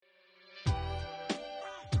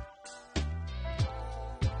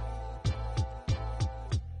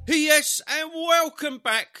Yes, and welcome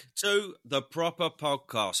back to the Proper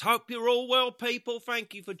Podcast. Hope you're all well, people.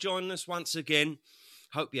 Thank you for joining us once again.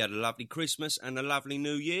 Hope you had a lovely Christmas and a lovely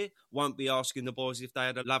New Year. Won't be asking the boys if they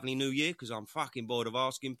had a lovely New Year because I'm fucking bored of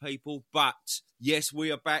asking people. But yes,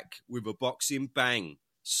 we are back with a boxing bang.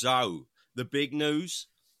 So, the big news,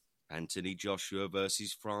 Anthony Joshua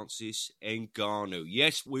versus Francis Ngannou.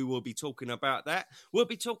 Yes, we will be talking about that. We'll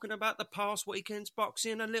be talking about the past weekend's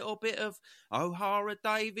boxing, a little bit of O'Hara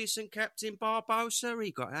Davis and Captain Barbosa.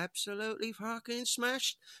 He got absolutely fucking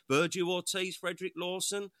smashed. Virgil Ortiz, Frederick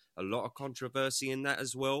Lawson. A lot of controversy in that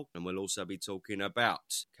as well. And we'll also be talking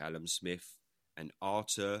about Callum Smith and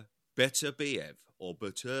Artur Beterbiev, or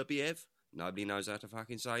Beterbiev. Nobody knows how to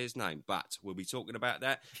fucking say his name, but we'll be talking about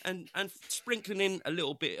that and sprinkling in a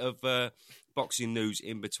little bit of boxing news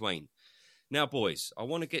in between. Now, boys, I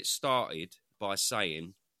want to get started by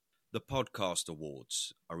saying the podcast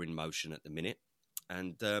awards are in motion at the minute,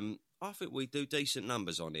 and I think we do decent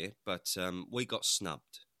numbers on here, but we got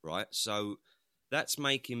snubbed, right? So that's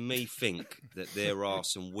making me think that there are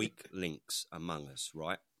some weak links among us,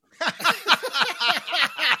 right?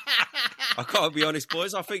 I can't be honest,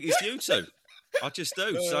 boys. I think it's you two. I just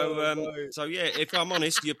do. So yeah, if I'm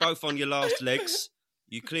honest, you're both on your last legs.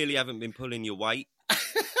 You clearly haven't been pulling your weight.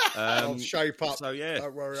 I'll shape up. So yeah,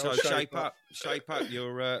 don't worry, so I'll shape up. Shape up.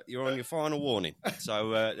 You're on your final warning.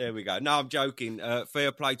 So there we go. No, I'm joking.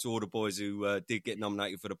 Fair play to all the boys who did get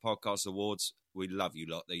nominated for the podcast awards. We love you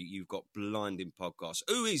lot. You've got blinding podcasts.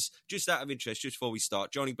 Who is, just out of interest, just before we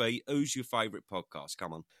start, Johnny B, who's your favourite podcast?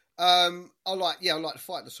 Come on. I like the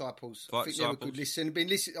Fight Disciples. Fight I think Disciples. they were good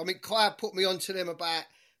listen. I mean, Kai put me onto them about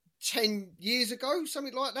 10 years ago,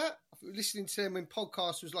 something like that. I was listening to them when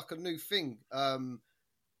podcast was like a new thing.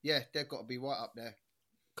 Yeah, they've got to be right up there.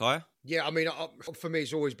 Kaya? Yeah, I mean, for me,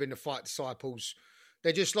 it's always been the Fight Disciples.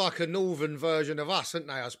 They're just like a northern version of us, aren't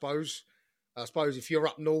they, I suppose? I suppose if you're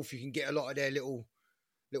up north, you can get a lot of their little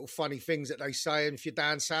funny things that they say. And if you're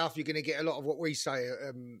down south, you're going to get a lot of what we say.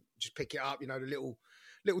 Just pick it up, the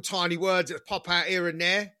little tiny words that pop out here and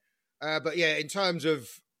there. But yeah, in terms of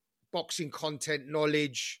boxing content,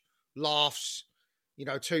 knowledge, laughs,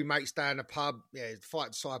 two mates down the pub, yeah,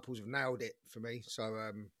 Fight Disciples have nailed it for me.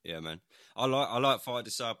 So yeah, man, I like Fight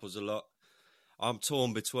Disciples a lot. I'm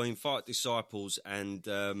torn between Fight Disciples and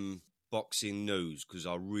Boxing News because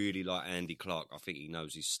I really like Andy Clark. I think he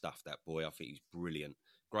knows his stuff, that boy. I think he's brilliant.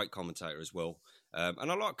 Great commentator as well.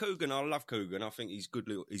 And I like Coogan. I love Coogan. I think he's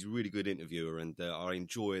good. He's a really good interviewer, and I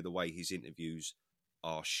enjoy the way his interviews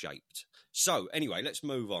are shaped. So, anyway, let's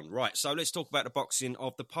move on. Right, so let's talk about the boxing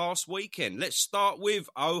of the past weekend. Let's start with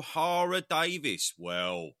O'Hara Davis.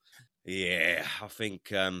 Well, yeah, I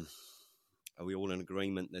think, are we all in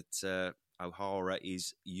agreement that O'Hara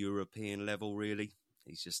is European level, really?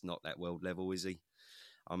 He's just not that world level, is he?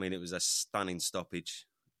 I mean, it was a stunning stoppage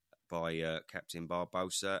by Captain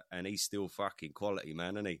Barbosa, and he's still fucking quality,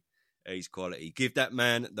 man, isn't he? He's quality. Give that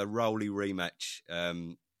man the Rowley rematch.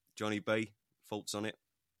 Johnny B, thoughts on it?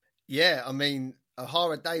 Yeah, I mean,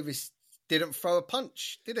 O'Hara Davis didn't throw a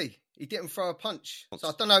punch, did he? He didn't throw a punch. So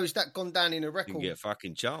I don't know, has that gone down in the record? Didn't get a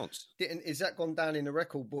fucking chance. Is that gone down in the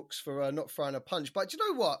record books for not throwing a punch? But do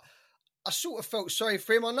you know what? I sort of felt sorry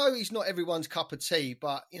for him. I know he's not everyone's cup of tea,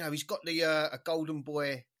 but, he's got the a Golden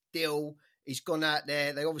Boy deal. He's gone out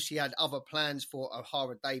there. They obviously had other plans for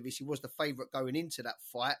O'Hara Davis. He was the favourite going into that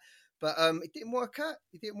fight. But it didn't work out.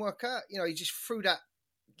 He just threw that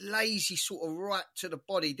lazy sort of right to the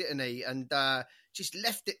body, didn't he? And just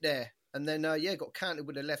left it there. And then, got counted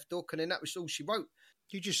with a left hook. And then that was all she wrote.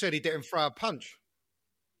 you just said he didn't throw a punch.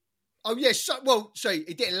 Oh, yes. Sorry,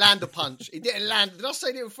 he didn't land a punch. Did I say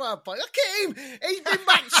he didn't throw a punch? Look at him. He's been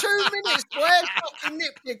back 2 minutes, boy. Fucking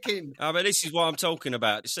nitpicking. Oh, but this is what I'm talking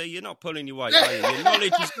about. See, you're not pulling your weight, are you? Your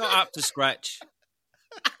knowledge is not up to scratch.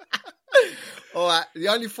 All right. The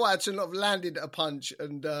only fighter to not have landed a punch,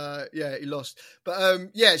 and, he lost. But,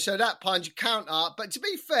 so that punch, counter. But to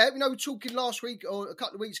be fair, we were talking last week or a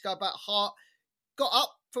couple of weeks ago about Hart. Got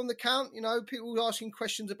up from the count, people were asking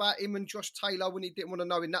questions about him and Josh Taylor when he didn't want to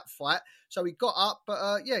know in that fight. So he got up,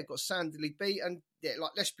 but got soundly beat. And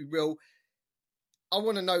let's be real. I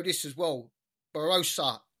want to know this as well.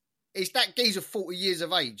 Barossa, is that geezer 40 years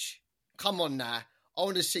of age? Come on now. I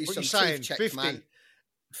want to see some teeth checks, 50? Man.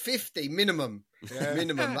 50 minimum. Yeah.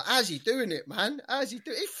 Minimum. But how's he doing it, man? How's he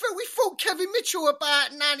doing it? We fought Kevin Mitchell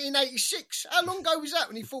about 1986. How long ago was that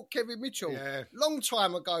when he fought Kevin Mitchell? Yeah. Long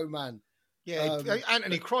time ago, man. Yeah,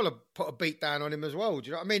 Anthony Crolla put a beat down on him as well. Do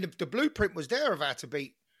you know what I mean? The blueprint was there of how to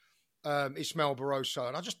beat Ismael Barossa,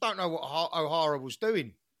 and I just don't know what O'Hara was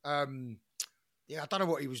doing. I don't know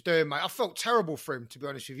what he was doing, mate. I felt terrible for him, to be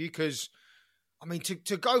honest with you, because I mean,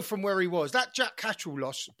 to go from where he was, that Jack Catterall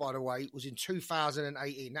loss, by the way, was in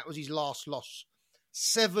 2018. That was his last loss.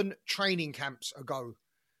 7 training camps ago.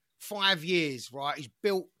 5 years, right? He's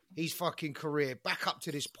built his fucking career back up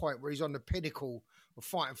to this point where he's on the pinnacle of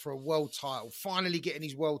fighting for a world title, finally getting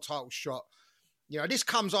his world title shot. You know, this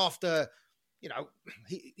comes after, you know,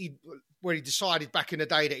 where he decided back in the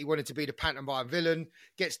day that he wanted to be the pantomime villain,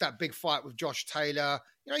 gets that big fight with Josh Taylor.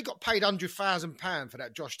 You know, he got paid £100,000 for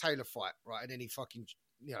that Josh Taylor fight, right? And then he fucking,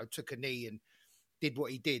 you know, took a knee and did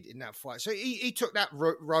what he did in that fight. So he took that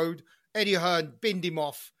road. Eddie Hearn binned him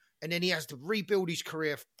off, and then he has to rebuild his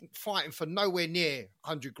career fighting for nowhere near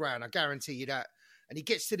 100 grand. I guarantee you that. And he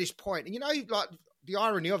gets to this point, and you know, like the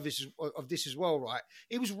irony of this as well, right?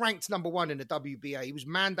 He was ranked number 1 in the WBA. He was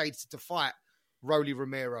mandated to fight Rolly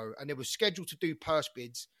Romero, and they were scheduled to do purse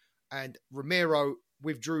bids, and Romero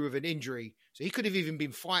withdrew with an injury. So he could have even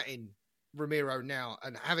been fighting Romero now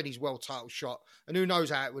and having his world title shot, and who knows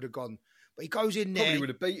how it would have gone. But he goes in there. Probably would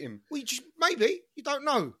have beat him. Well, maybe. You don't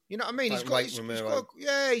know. You know what I mean?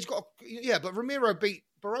 He's got, but Romero beat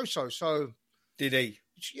Barroso, so. Did he?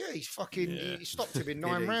 Yeah, he stopped him in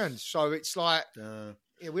 9 rounds. So it's like,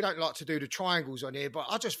 we don't like to do the triangles on here, but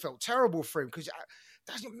I just felt terrible for him because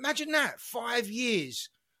imagine that 5 years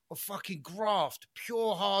of fucking graft,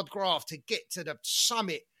 pure hard graft to get to the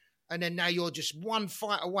summit. And then now you're just one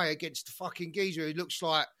fight away against the fucking geezer who looks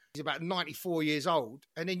like he's about 94 years old.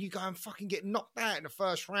 And then you go and fucking get knocked out in the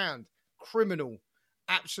first round. Criminal.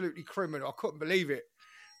 Absolutely criminal. I couldn't believe it,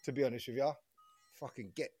 to be honest with you.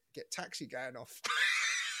 Fucking get taxi going off.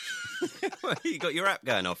 You got your app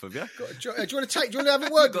going off, have you? Do you want to have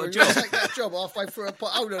a word with him? Do you want to take that job halfway through a pot?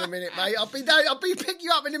 Hold on a minute, mate. I'll be picking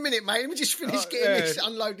you up in a minute, mate. Let me just finish getting this,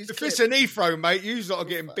 unload this. If it's an Heathrow, mate, you lot are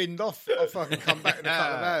getting binned off. I'll fucking come back in a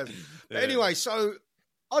couple of hours. But anyway, so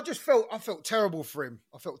I felt terrible for him.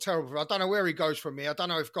 I don't know where he goes from here. I don't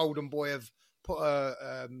know if Golden Boy have put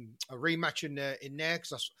a rematch in there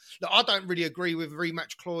because I don't really agree with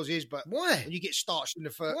rematch clauses. But why? When you get starched in the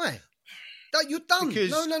first, why? No, you're done.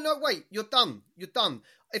 Because... No, wait. You're done.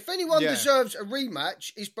 If anyone deserves a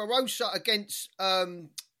rematch, it's Barroso against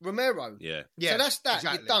Romero. Yeah. So that's that.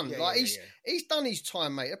 Exactly. You're done. Yeah, he's done his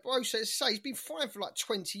time, mate. Barroso, he's been fighting for like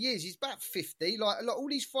 20 years. He's about 50. Like all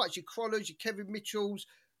these fights, your Crollers, your Kevin Mitchells,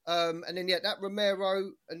 and then that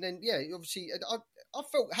Romero, and then obviously I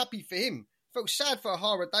felt happy for him. Felt sad for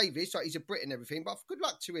O'Hara Davis, like he's a Brit and everything, but good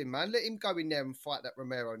luck to him, man. Let him go in there and fight that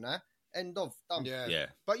Romero now. End of. Done. Yeah.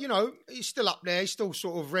 But, you know, he's still up there. He's still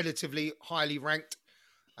sort of relatively highly ranked.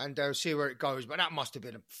 And see where it goes. But that must have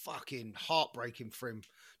been a fucking heartbreaking for him.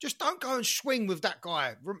 Just don't go and swing with that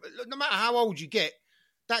guy. No matter how old you get,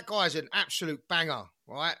 that guy's an absolute banger,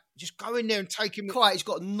 right? Just go in there and take him. He's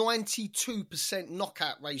got 92%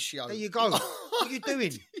 knockout ratio. There you go. What are you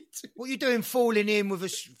doing? What are you doing falling in with a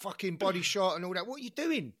fucking body shot and all that? What are you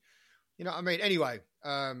doing? You know what I mean? Anyway,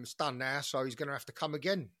 it's done now, so he's going to have to come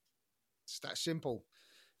again. It's that simple.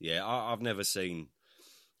 Yeah, I've never seen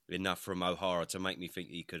enough from O'Hara to make me think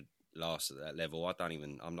he could last at that level.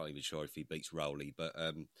 I'm not even sure if he beats Rowley, but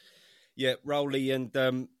Rowley and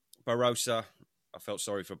Barroso. I felt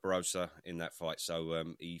sorry for Barroso in that fight, so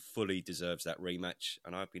he fully deserves that rematch,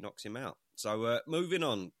 and I hope he knocks him out. So moving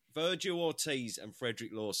on, Virgil Ortiz and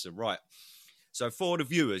Frederick Lawson. Right. So for the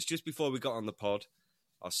viewers, just before we got on the pod,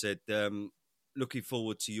 I said looking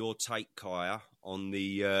forward to your take, Kaya, on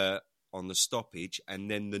the stoppage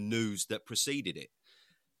and then the news that preceded it.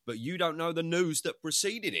 But you don't know the news that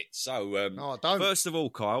preceded it. So, no, I don't. First of all,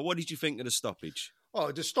 Kyle, what did you think of the stoppage?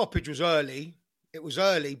 Oh, the stoppage was early. It was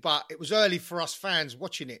early, but it was early for us fans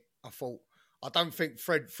watching it, I thought. I don't think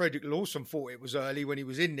Frederick Lawson thought it was early when he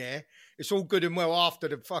was in there. It's all good and well after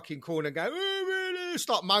the fucking corner go,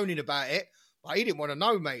 start moaning about it. But he didn't want to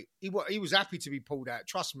know, mate. He was happy to be pulled out,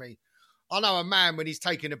 trust me. I know a man when he's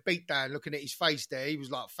taking a beat down, looking at his face there, he was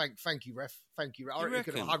like, "Thank you, ref. Thank you." I reckon he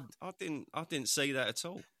could have hugged. I didn't see that at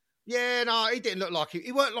all. Yeah, no, he didn't look like it.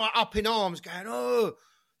 He weren't like up in arms, going, "Oh,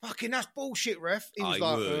 fucking that's bullshit, ref." He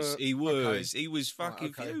was he was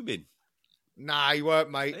fucking fuming. Nah, he weren't,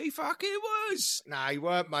 mate. He fucking was. Nah, he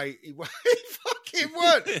weren't, mate. He fucking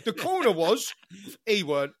weren't. The corner was. He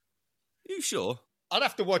weren't. You sure? I'd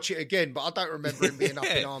have to watch it again, but I don't remember him being up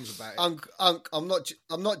in arms about it.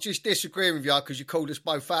 I'm not just disagreeing with you because you called us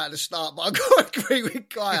both out at the start, but I've got to agree with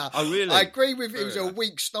Kaya. Oh, really? I agree with it was a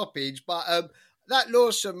weak stoppage, but that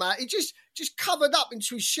Lawson, man, he just covered up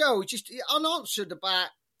into his shell. He unanswered about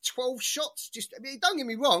 12 shots. Don't get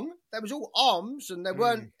me wrong, there was all arms and there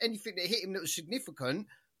weren't anything that hit him that was significant,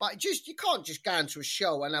 but you can't just go into a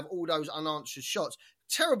shell and have all those unanswered shots.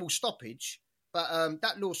 Terrible stoppage. But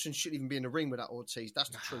that Lawson shouldn't even be in the ring with that Ortiz. That's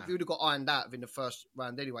the truth. He would have got ironed out within the first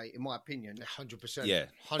round anyway, in my opinion. 100%. Yeah.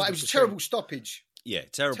 100%. But it was a terrible stoppage. Yeah,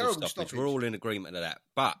 terrible stoppage. We're all in agreement of that.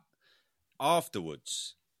 But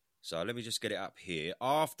afterwards, so let me just get it up here.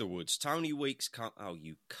 Afterwards, Tony Weeks can't. Oh,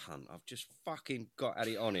 you cunt! I've just fucking got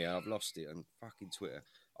it on here. I've lost it on fucking Twitter.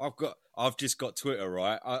 I've just got Twitter,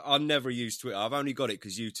 right? I never use Twitter. I've only got it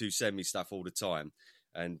because you two send me stuff all the time,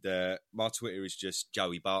 and my Twitter is just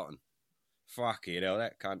Joey Barton. Fucking hell,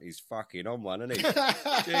 that cunt is fucking on one, isn't he?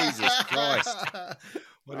 Jesus Christ.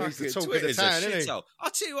 Well, he's the talk of the town, isn't he? I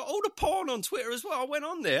tell you what, all the porn on Twitter as well. I went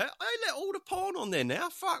on there. I let all the porn on there now.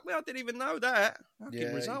 Fuck me, I didn't even know that.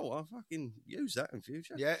 Fucking result. I'll fucking use that in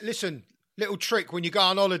future. Yeah, listen, little trick when you go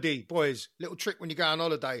on holiday, boys. Little trick when you go on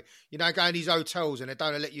holiday. You know, go in these hotels and they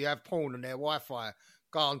don't let you have porn on their Wi-Fi.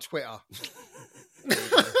 Go on Twitter.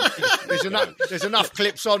 There's enough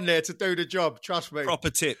clips on there to do the job. Trust me. Proper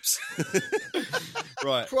tips.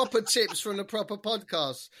 Right. Proper tips from the proper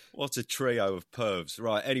podcast. What a trio of pervs.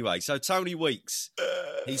 Right. Anyway, so Tony Weeks,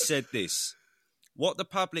 he said this. What the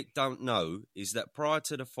public don't know is that prior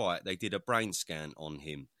to the fight, they did a brain scan on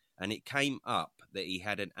him and it came up that he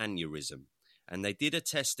had an aneurysm. And they did a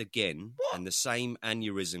test again and the same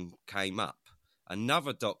aneurysm came up.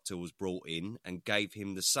 Another doctor was brought in and gave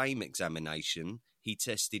him the same examination. He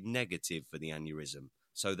tested negative for the aneurysm.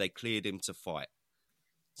 So they cleared him to fight.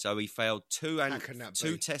 So he failed two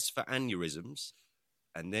tests for aneurysms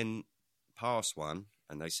and then passed one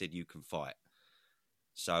and they said you can fight.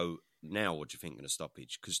 So now what do you think of the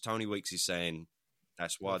stoppage? Because Tony Weeks is saying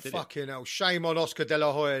that's why I did fucking hell. Shame on Oscar De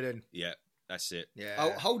La Hoya then. Yeah, that's it. Yeah.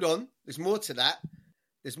 Oh, hold on. There's more to that.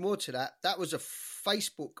 That was a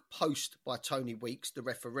Facebook post by Tony Weeks, the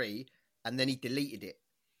referee, and then he deleted it.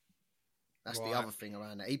 That's the other thing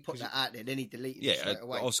around that. He put that out there, then he deleted it straight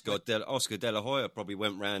away. Oscar De La Hoya probably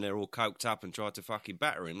went round there all coked up and tried to fucking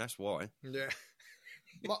batter him. That's why. Yeah.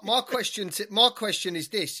 my question is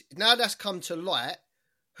this. Now that's come to light,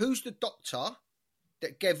 who's the doctor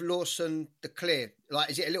that gave Lawson the clear? Like,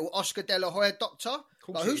 is it a little Oscar De La Hoya doctor?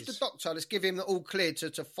 Like, who's the doctor that's giving him the all clear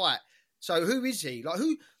to fight? So who is he? Like,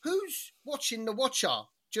 who's watching the watcher?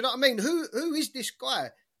 Do you know what I mean? Who is this guy?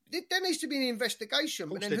 There needs to be an investigation,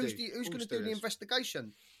 but then who's going to do the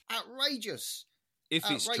investigation? Outrageous. If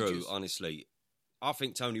it's true, honestly, I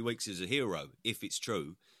think Tony Weeks is a hero. If it's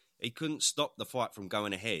true, he couldn't stop the fight from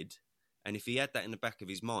going ahead, and if he had that in the back of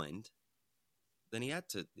his mind, then he had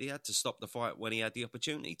to stop the fight when he had the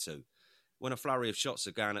opportunity to. When a flurry of shots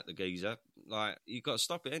are going at the geezer, like, you've got to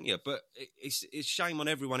stop it, ain't you? But it's shame on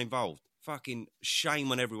everyone involved. Fucking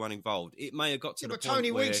shame on everyone involved. It may have got to the point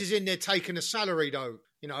Tony where... Weeks is in there taking a salary, though.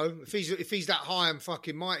 You know, if he's that high and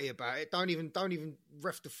fucking mighty about it, don't even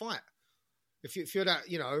ref the fight. If you're that,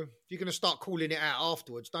 you know, if you're going to start calling it out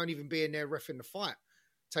afterwards, don't even be in there reffing the fight,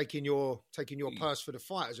 taking your purse for the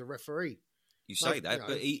fight as a referee. You say that,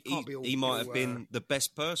 but he might have been the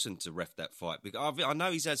best person to ref that fight. Because I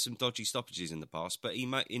know he's had some dodgy stoppages in the past, but he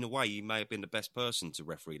may have been the best person to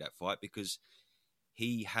referee that fight because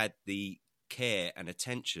he had the care and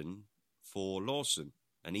attention for Lawson,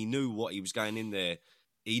 and he knew what he was going in there.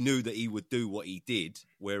 He knew that he would do what he did,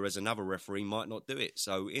 whereas another referee might not do it.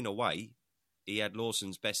 So in a way, he had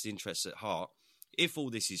Lawson's best interests at heart, if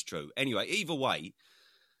all this is true. Anyway, either way,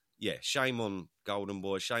 yeah, shame on Golden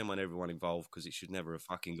Boy, shame on everyone involved, because it should never have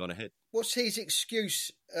fucking gone ahead. What's his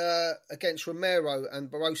excuse against Romero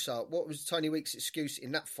and Barroso? What was Tony Weeks' excuse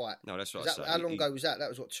in that fight? No, that's what I say. How long ago was that? That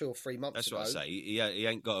was, 2 or 3 months ago? That's what I say. He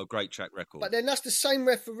ain't got a great track record. But then that's the same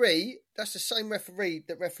referee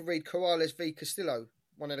that refereed Corrales v. Castillo,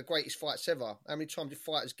 one of the greatest fights ever. How many times did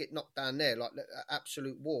fighters get knocked down there? Like,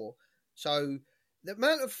 absolute war. So the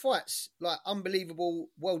amount of fights, like unbelievable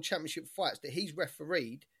world championship fights that he's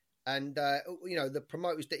refereed, and, you know, the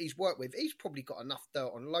promoters that he's worked with, he's probably got enough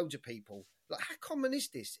dirt on loads of people. Like, how common is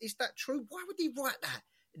this? Is that true? Why would he write that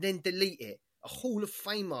and then delete it? A Hall of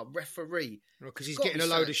Famer referee. Because he's getting a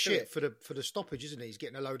load of shit for the stoppage, isn't he? He's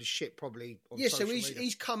getting a load of shit probably on social media. So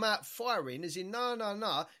he's come out firing as in,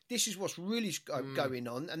 no, this is what's really going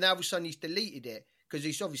on. And now all of a sudden he's deleted it because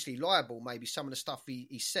he's obviously liable, maybe some of the stuff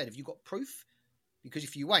he said. Have you got proof? Because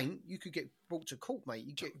if you ain't, you could get brought to court,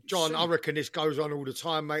 mate. John, sued. I reckon this goes on all the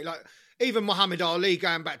time, mate. Like, even Muhammad Ali,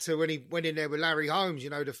 going back to when he went in there with Larry Holmes,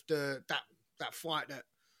 you know, that fight that,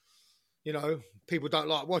 you know, people don't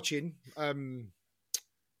like watching.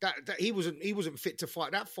 That he wasn't fit to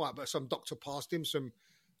fight that fight, but some doctor passed him, some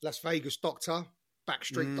Las Vegas doctor,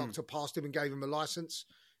 backstreet doctor passed him and gave him a license.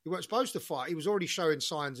 He weren't supposed to fight. He was already showing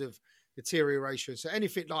signs of deterioration. So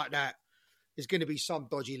anything like that, there's going to be some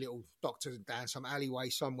dodgy little doctor down some alleyway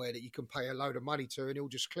somewhere that you can pay a load of money to, and he'll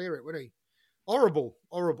just clear it, won't he?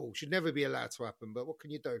 Horrible. Should never be allowed to happen, but what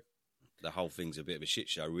can you do? The whole thing's a bit of a shit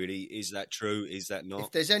show, really. Is that true? Is that not?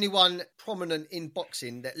 If there's anyone prominent in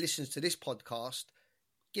boxing that listens to this podcast,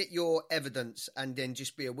 get your evidence and then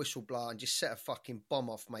just be a whistleblower and just set a fucking bomb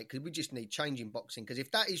off, mate, because we just need change in boxing. Because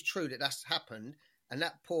if that is true that that's happened and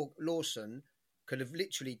that poor Lawson could have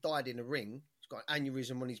literally died in a ring, he's got an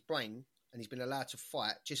aneurysm on his brain and he's been allowed to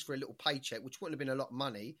fight just for a little paycheck, which wouldn't have been a lot of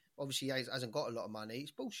money. Obviously, he hasn't got a lot of money.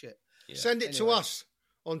 It's bullshit. Yeah. Send it to us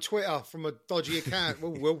on Twitter from a dodgy account.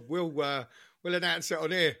 We'll announce it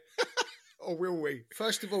on here. Or will we?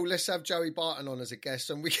 First of all, let's have Joey Barton on as a guest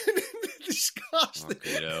and we can discuss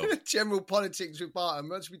hell. the general politics with Barton.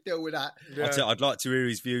 Once we deal with that. Yeah. I'd like to hear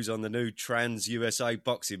his views on the new trans USA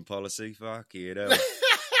boxing policy. Fuck you know.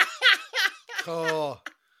 Oh.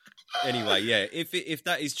 Anyway, yeah, if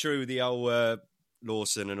that is true, the old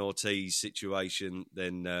Lawson and Ortiz situation,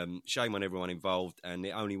 then shame on everyone involved, and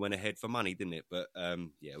it only went ahead for money, didn't it? But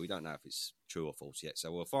yeah, we don't know if it's true or false yet,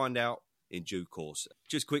 so we'll find out in due course.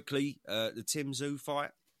 Just quickly, the Tim Tszyu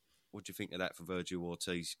fight. What do you think of that for Virgil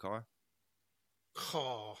Ortiz, Kai?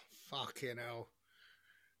 Oh, fucking hell.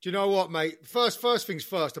 Do you know what, mate? First things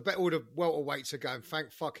first, I bet all the welterweights are going,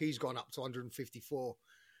 thank fuck he's gone up to 154.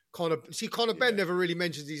 Conor Ben never really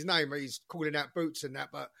mentions his name. He's calling out boots and that,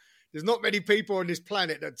 but there's not many people on this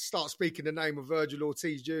planet that start speaking the name of Virgil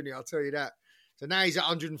Ortiz Jr., I'll tell you that. So now he's at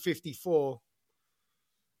 154.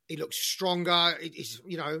 He looks stronger.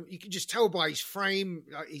 You can just tell by his frame,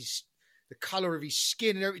 like the colour of his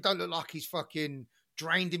skin and everything. Don't look like he's fucking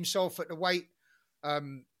drained himself at the weight.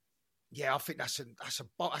 Yeah, I think that's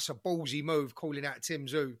a ballsy move, calling out Tim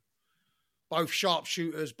Tszyu. Both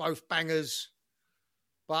sharpshooters, both bangers.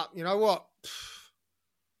 But you know what?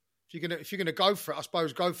 If you're gonna go for it, I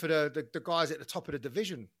suppose go for the guys at the top of the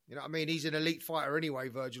division. You know what I mean? He's an elite fighter anyway,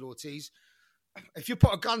 Virgil Ortiz. If you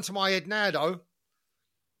put a gun to my head now, though,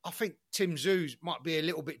 I think Tim Tszyu might be a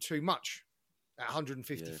little bit too much at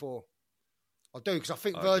 154. Yeah. I do, because I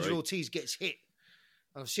think Virgil Ortiz gets hit.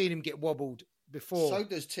 I've seen him get wobbled before. So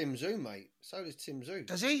does Tim Tszyu, mate. So does Tim Tszyu.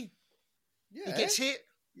 Does he? Yeah. He gets hit?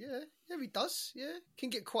 Yeah, he does. Yeah. Can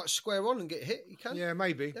get quite square on and get hit. He can. Yeah,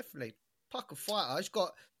 maybe. Definitely. Pucker fighter. He's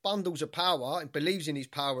got bundles of power and believes in his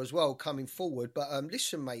power as well coming forward. But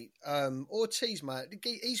listen, mate, Ortiz, mate,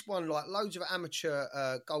 he's won like loads of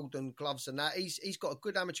amateur golden gloves and that. He's got a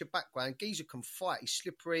good amateur background. Geezer can fight. He's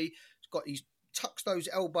slippery. He's tucks those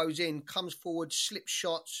elbows in, comes forward, slip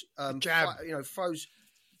shots, jab. Throws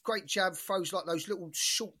great jab, throws like those little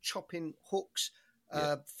short chopping hooks,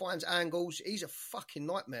 finds angles. He's a fucking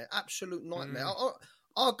nightmare, absolute nightmare.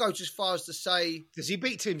 I'll go as far as to say, does he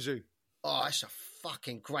beat Tim Tszyu? Oh, it's a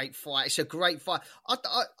fucking great fight. It's a great fight. Do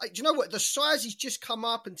you know what? The size he's just come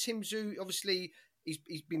up, and Tim Tszyu, obviously,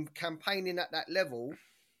 he's been campaigning at that level.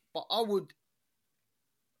 But I would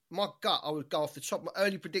go off the top. My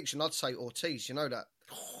early prediction, I'd say Ortiz. You know that?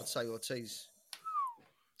 I'd say Ortiz.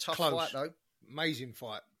 Tough Close. fight, though. Amazing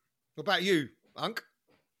fight. What about you, Unk?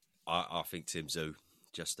 I think Tim Tszyu,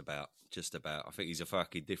 just about. I think he's a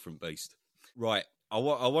fucking different beast. Right. I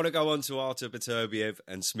want to go on to Artur Beterbiev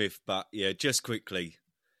and Smith, but yeah, just quickly.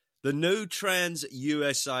 The new trans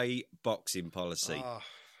USA boxing policy.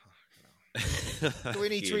 Do we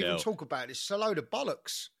need to even talk about this? It's a load of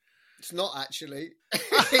bollocks. It's not actually.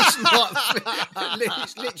 It's not.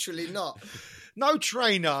 It's literally not. No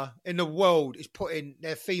trainer in the world is putting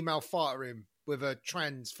their female fighter in with a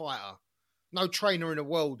trans fighter. No trainer in the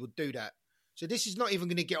world would do that. So this is not even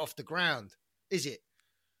going to get off the ground, is it?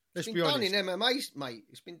 It's been done in MMA, mate.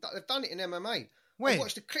 They've done it in MMA. When? I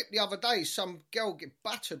watched a clip the other day. Some girl get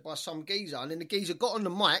battered by some geezer, and then the geezer got on the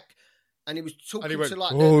mic, and he was talking to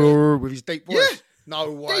like with his deep voice. Yeah,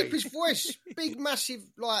 no way. Deepest voice, big, massive,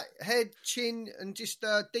 like head, chin, and just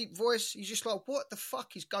deep voice. He's just like, what the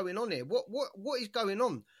fuck is going on here? What is going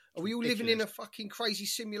on? Are we all living in a fucking crazy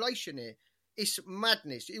simulation here? It's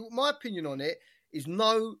madness. My opinion on it is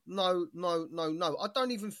no. I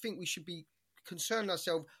don't even think we should be concern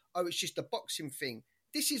ourselves, it's just a boxing thing.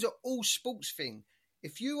 This is an all sports thing.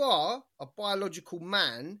 If you are a biological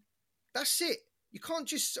man, that's it. You can't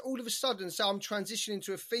just all of a sudden say, I'm transitioning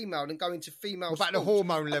to a female and go into female What about sports. the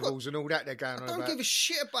hormone levels and all that they're going on about? I don't give a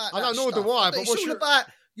shit about that. I don't know the why, but it's all about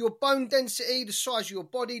your bone density, the size of your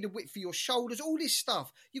body, the width of your shoulders, all this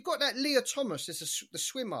stuff. You've got that Leah Thomas, the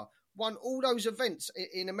swimmer, won all those events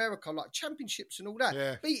in America, like championships and all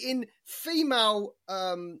that, beating female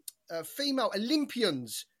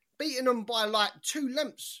Olympians, beating them by like 2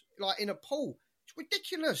 lengths, like in a pool. It's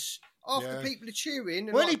ridiculous. After people are cheering.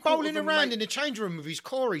 And Weren't he bowling around in the change room with his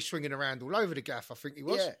Corey swinging around all over the gaff? I think he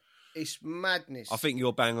was. Yeah, it's madness. I think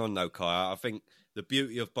you're bang on though, Kai. I think the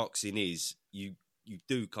beauty of boxing is you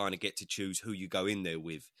do kind of get to choose who you go in there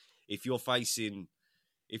with. If you're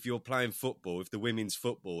playing football, if the women's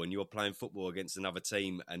football and you're playing football against another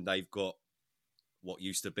team and they've got what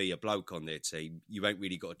used to be a bloke on their team, you ain't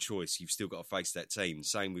really got a choice. You've still got to face that team.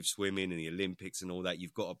 Same with swimming and the Olympics and all that.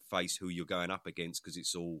 You've got to face who you're going up against because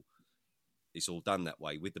it's all done that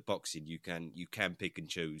way. With the boxing, you can pick and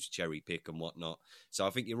choose, cherry pick and whatnot. So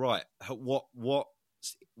I think you're right.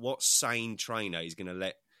 What sane trainer is going to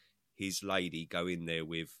let his lady go in there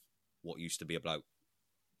with what used to be a bloke?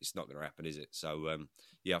 It's not going to happen, is it? So,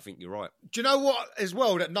 yeah, I think you're right. Do you know what, as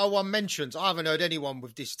well, that no one mentions? I haven't heard anyone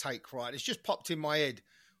with this take, right? It's just popped in my head.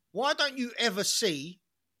 Why don't you ever see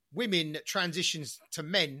women that transitions to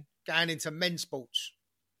men going into men's sports?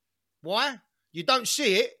 Why? You don't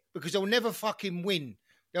see it because they'll never fucking win.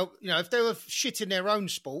 If they were shit in their own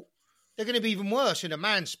sport, they're going to be even worse in a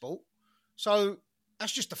man's sport. So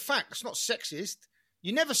that's just a fact. It's not sexist.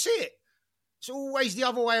 You never see it. It's always the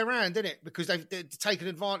other way around, isn't it? Because they've taken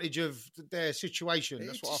advantage of their situation.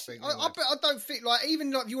 That's what I think. I don't think,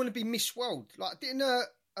 even if you want to be Miss World, didn't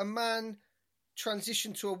a man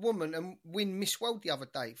transition to a woman and win Miss World the other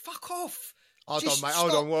day? Fuck off. Hold on, mate.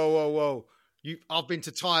 Hold on. Whoa. I've been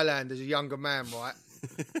to Thailand as a younger man, right?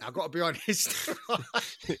 I've got to be honest.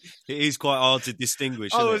 It is quite hard to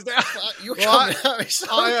distinguish. You're coming out with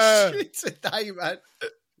some shit today, man.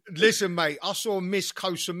 Listen, mate, I saw Miss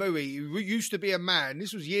Koh Samui, who used to be a man.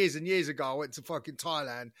 This was years and years ago. I went to fucking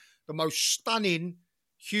Thailand. The most stunning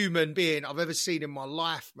human being I've ever seen in my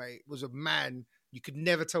life, mate, was a man. You could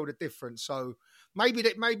never tell the difference. So maybe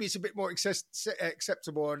it's a bit more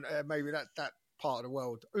acceptable and maybe that part of the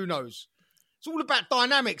world. Who knows? It's all about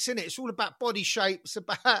dynamics, isn't it? It's all about body shape. It's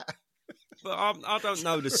about... But I don't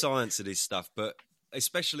know the science of this stuff, but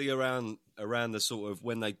especially around the sort of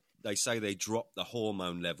when they say they drop the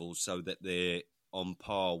hormone levels so that they're on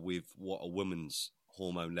par with what a woman's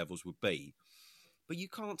hormone levels would be. But you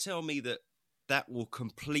can't tell me that will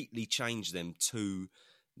completely change them to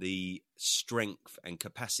the strength and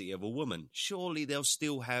capacity of a woman. Surely they'll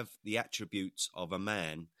still have the attributes of a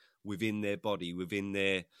man within their body, within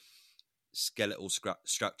their skeletal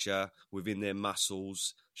structure, within their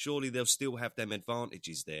muscles. Surely they'll still have them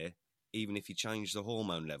advantages there, even if you change the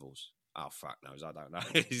hormone levels. Oh, fuck knows. I don't know.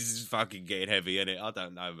 This is fucking getting heavy, isn't it? I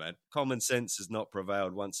don't know, man. Common sense has not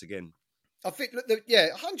prevailed once again. I think, 100%.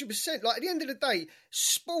 At the end of the day,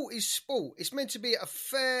 sport is sport. It's meant to be a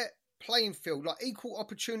fair playing field, equal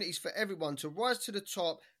opportunities for everyone to rise to the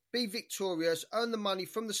top, be victorious, earn the money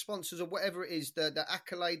from the sponsors or whatever it is, the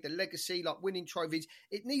accolade, the legacy, winning trophies.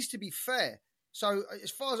 It needs to be fair. So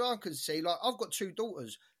as far as I can see, I've got 2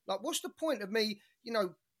 daughters. What's the point of me,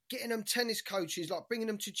 getting them tennis coaches, bringing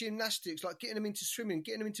them to gymnastics, getting them into swimming,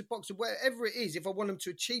 getting them into boxing, wherever it is, if I want them to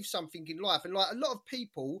achieve something in life. And a lot of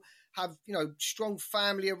people have, strong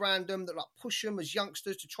family around them that push them as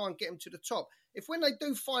youngsters to try and get them to the top. If when they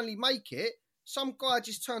do finally make it, some guy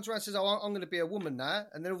just turns around and says, oh, I'm going to be a woman now,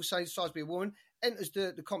 and then all of a sudden decides to be a woman, enters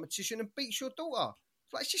the competition and beats your daughter.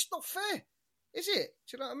 It's just not fair, is it?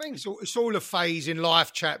 Do you know what I mean? It's all a phase in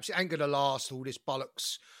life, chaps. It ain't going to last, all this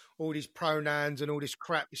bollocks. All these pronouns and all this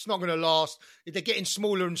crap. It's not going to last. They're getting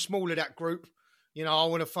smaller and smaller, that group. I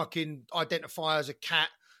want to fucking identify as a cat.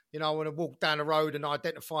 I want to walk down the road and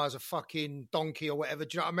identify as a fucking donkey or whatever.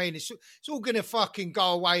 Do you know what I mean? It's all going to fucking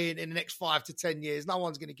go away in the next 5 to 10 years. No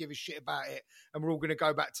one's going to give a shit about it. And we're all going to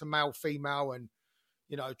go back to male, female and,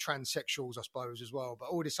 transsexuals, I suppose, as well. But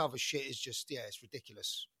all this other shit is just, it's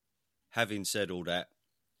ridiculous. Having said all that,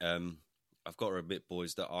 I've got to admit,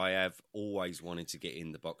 boys, that I have always wanted to get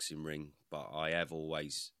in the boxing ring, but I have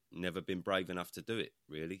always never been brave enough to do it,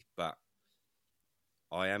 really. But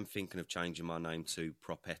I am thinking of changing my name to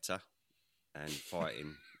Propetta and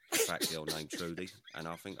fighting a fat girl named Trudy, and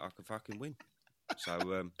I think I could fucking win.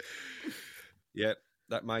 So,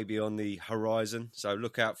 that may be on the horizon, so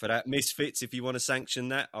look out for that. Misfits, if you want to sanction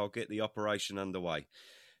that, I'll get the operation underway.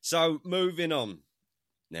 So, moving on.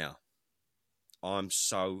 Now, I'm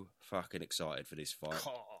so fucking excited for this fight.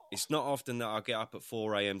 It's not often that I get up at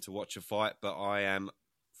 4 a.m. to watch a fight, but I am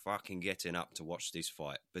fucking getting up to watch this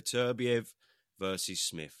fight. Beterbiev versus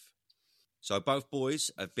Smith. So both boys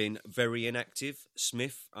have been very inactive.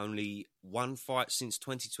 Smith only 1 fight since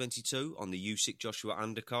 2022 on the Usyk Joshua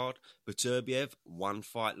undercard. Beterbiev 1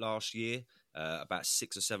 fight last year, about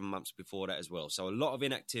 6 or 7 months before that as well. So a lot of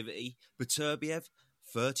inactivity. Beterbiev,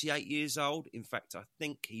 38 years old. In fact, I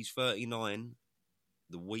think he's 39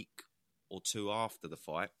 the week or 2 after the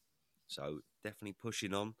fight. So definitely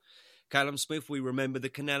pushing on. Callum Smith, we remember the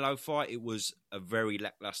Canelo fight. It was a very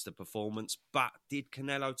lackluster performance. But did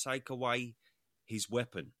Canelo take away his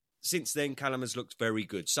weapon? since then, Callum has looked very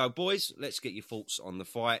good. So, boys, let's get your thoughts on the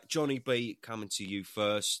fight. Johnny B, coming to you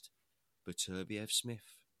first. Beterbiev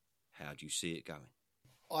Smith, how do you see it going?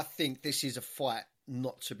 I think this is a fight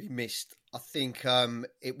not to be missed. I think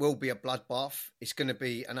it will be a bloodbath. It's going to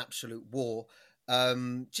be an absolute war.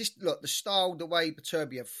 Just look, the style, the way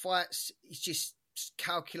Beterbiev fights, he's just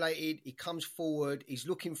calculated. He comes forward. He's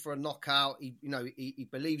looking for a knockout. He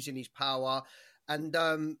believes in his power,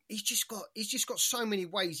 and he's just got so many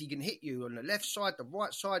ways he can hit you on the left side, the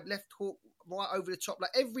right side, left hook, right over the top.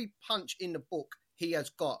 Like every punch in the book, he has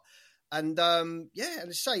got. And and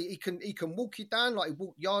I say he can walk you down like he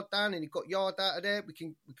walked Yard down, and he got Yard out of there. We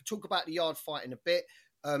can talk about the Yard fight in a bit.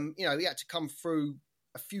 He had to come through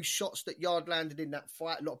a few shots that Yard landed in that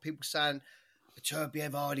fight. A lot of people saying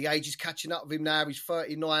Beterbiev, the age is catching up with him now. He's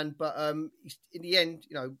 39, but he's, in the end,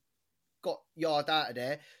 got Yard out of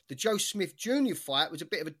there. The Joe Smith Jr. fight was a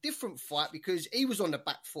bit of a different fight because he was on the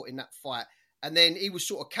back foot in that fight, and then he was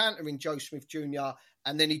sort of countering Joe Smith Jr.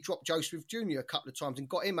 And then he dropped Joe Smith Jr. a couple of times and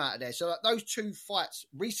got him out of there. So those two fights,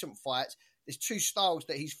 recent fights, there's two styles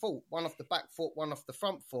that he's fought. One off the back foot, one off the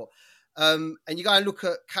front foot. And you go and look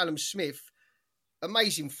at Callum Smith,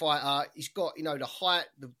 amazing fighter. He's got, the height,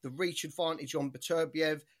 the reach advantage on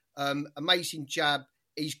Beterbiev, amazing jab.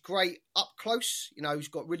 He's great up close. He's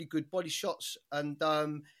got really good body shots. And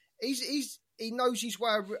he knows his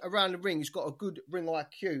way around the ring. He's got a good ring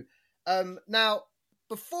IQ. Now,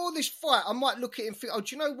 before this fight, I might look at him and think,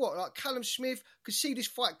 do you know what? Like Callum Smith, could see this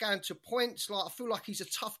fight going to points. Like I feel like he's a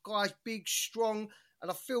tough guy, he's big, strong,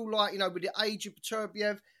 and I feel like, with the age of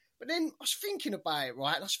Beterbiev. But then I was thinking about it,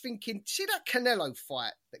 right? And I was thinking, see that Canelo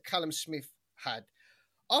fight that Callum Smith had?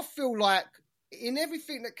 I feel like in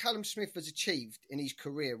everything that Callum Smith has achieved in his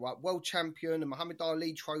career, right? World champion, the Muhammad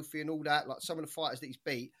Ali trophy and all that, like some of the fighters that he's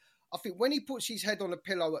beat, I think when he puts his head on a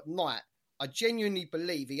pillow at night, I genuinely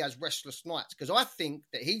believe he has restless nights, because I think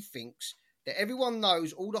that he thinks that everyone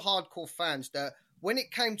knows, all the hardcore fans, that when it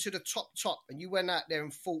came to the top and you went out there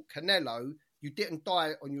and fought Canelo, you didn't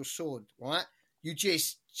die on your sword, right? You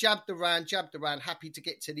just jabbed around, happy to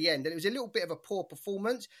get to the end. And it was a little bit of a poor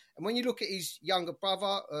performance. And when you look at his younger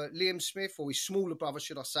brother, Liam Smith, or his smaller brother,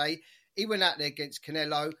 should I say, he went out there against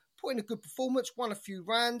Canelo, put in a good performance, won a few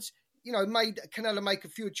rounds, made Canelo make a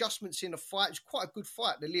few adjustments in the fight. It was quite a good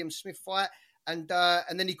fight, the Liam Smith fight. And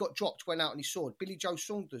then he got dropped, went out on his sword. Billy Joe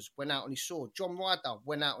Saunders went out on his sword. John Ryder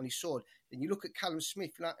went out on his sword. Then you look at Callum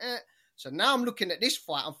Smith, you're like, eh. So now I'm looking at this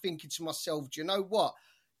fight, I'm thinking to myself, do you know what?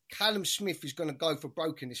 Callum Smith is going to go for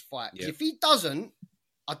broke in this fight. Yep. If he doesn't,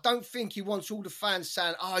 I don't think he wants all the fans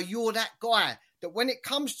saying, you're that guy. That when it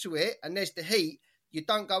comes to it and there's the heat, you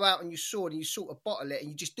don't go out on your sword and you sort of bottle it, and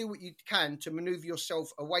you just do what you can to manoeuvre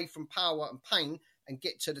yourself away from power and pain and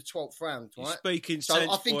get to the 12th round, right? You're speaking so sense,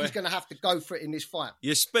 I think boy. He's going to have to go for it in this fight.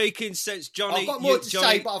 You're speaking sense, Johnny. I've got more to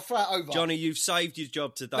say, but I'll throw it over. Johnny, you've saved your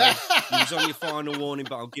job today. You was on your final warning,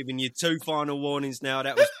 but I'm giving you 2 final warnings now.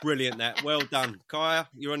 That was brilliant, that. Well done. Kaya,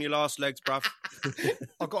 you're on your last legs, bruv.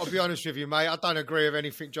 I've got to be honest with you, mate. I don't agree with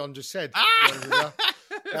anything John just said.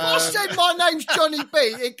 I said my name's Johnny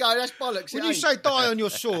B. Here go, that's bollocks. When you say die on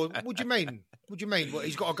your sword, what do you mean? What do you mean? What,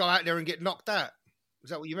 he's got to go out there and get knocked out?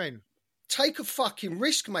 Is that what you mean? Take a fucking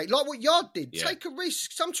risk, mate. Like what Yard did. Yeah. Take a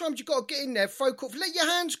risk. Sometimes you got to get in there, throw off. Let your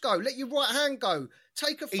hands go. Let your right hand go.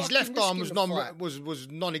 Take a fucking risk. His left arm was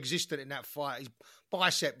non-existent in that fight. His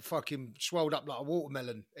bicep fucking swelled up like a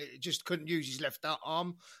watermelon. It just couldn't use his left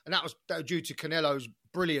arm, and that was due to Canelo's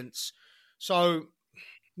brilliance. So,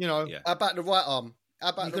 How about the right arm? How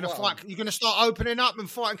about you're going to start opening up and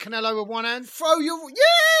fighting Canelo with one hand?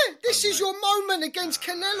 This is your moment against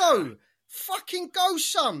Canelo. Fucking go,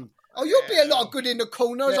 son. Oh, you'll be a lot of good in the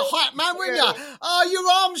corner as a hype man, wouldn't you? Oh, your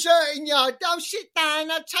arm's hurting you. Don't sit down.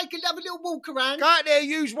 Have a little walk around. Go out there,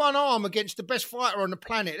 use one arm against the best fighter on the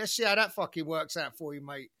planet. Let's see how that fucking works out for you,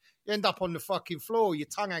 mate. You end up on the fucking floor, your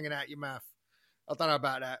tongue hanging out your mouth. I don't know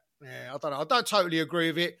about that. Yeah, I don't know. I don't totally agree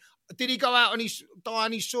with it. Did he go out and die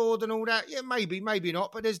on his sword and all that? Yeah, maybe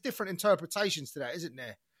not. But there's different interpretations to that, isn't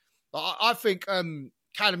there? But I think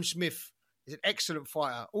Callum Smith is an excellent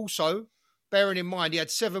fighter. Also, bearing in mind, he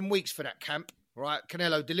had 7 weeks for that camp, right?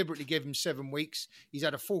 Canelo deliberately gave him 7 weeks. He's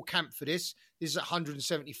had a full camp for this. This is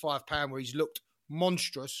 £175 where he's looked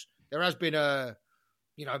monstrous. There has been a,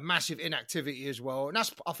 massive inactivity as well. And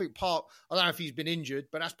that's, I think, I don't know if he's been injured,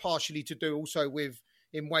 but that's partially to do also with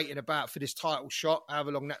him waiting about for this title shot,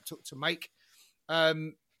 however long that took to make.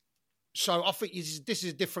 So I think this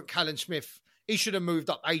is a different Callum Smith. He should have moved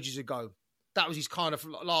up ages ago. That was his kind of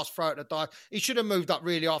last throw at the die. He should have moved up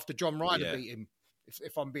really after John Ryder beat him,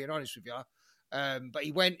 if I'm being honest with you. But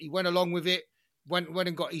he went along with it. went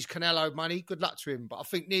and got his Canelo money. Good luck to him. But I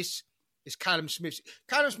think this is Callum Smith's.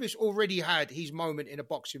 Callum Smith's already had his moment in a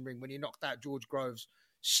boxing ring when he knocked out George Groves,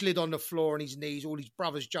 slid on the floor on his knees. All his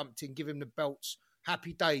brothers jumped in, give him the belts.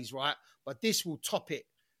 Happy days, right? But this will top it.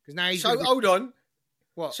 Because now he's hold on.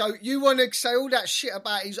 What? So you want to say all that shit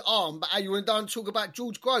about his arm, but how you want to talk about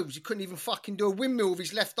George Groves? He couldn't even fucking do a windmill with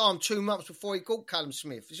his left arm 2 months before he caught Callum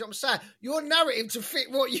Smith. You know what I'm saying? Your narrative to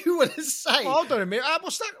fit what you want to say. Oh, hold on a minute.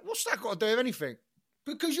 What's that got to do with anything?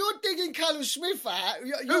 Because you're digging Callum Smith out.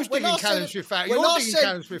 Who's digging Callum Smith out? You're digging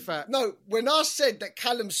Callum Smith out. No, when I said that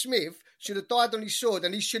Callum Smith should have died on his sword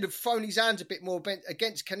and he should have thrown his hands a bit more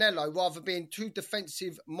against Canelo rather than being too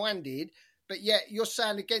defensive-minded, but yet you're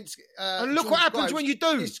saying against... and look George what happens Groves, when you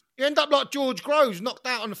do. You end up like George Groves, knocked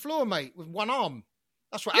out on the floor, mate, with one arm.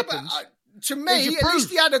 That's what happens. But, to me, at least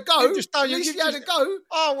he had a go. At least he had a go.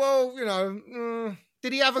 Oh, well, you know...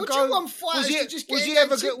 did he have a go? Was he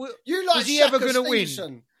ever going to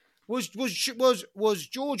win? Was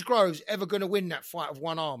George Groves ever going to win that fight of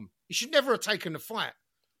one arm? He should never have taken the fight.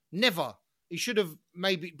 Never. He should have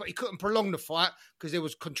maybe, but he couldn't prolong the fight because there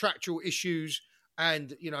was contractual issues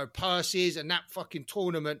and, you know, purses, and that fucking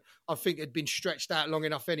tournament, I think, had been stretched out long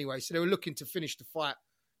enough anyway. So they were looking to finish the fight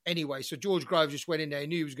anyway. So George Groves just went in there, he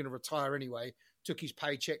knew he was going to retire anyway, took his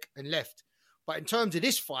paycheck and left. But in terms of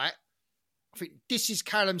this fight, I think this is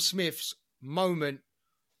Callum Smith's moment.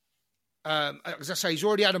 As I say, he's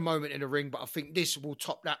already had a moment in the ring, but I think this will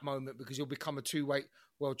top that moment because he'll become a 2-weight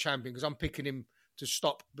world champion, because I'm picking him to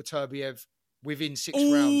stop Beterbiev within 6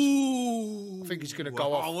 rounds. I think he's going to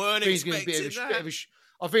go off. I think it's going to be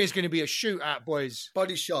I think it's going to be a shootout, boys.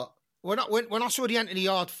 Body shot. When I saw the Anthony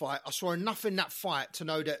Yard fight, I saw enough in that fight to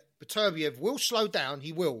know that Beterbiev will slow down.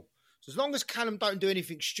 He will. So as long as Callum don't do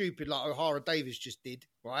anything stupid like O'Hara Davis just did,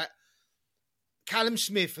 right? Callum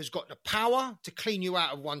Smith has got the power to clean you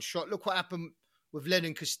out of one shot. Look what happened with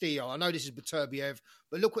Lenin Castillo. I know this is Beterbiev,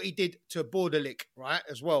 but look what he did to Bordelik, right,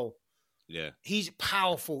 as well. Yeah. He's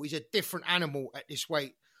powerful. He's a different animal at this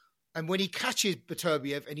weight. And when he catches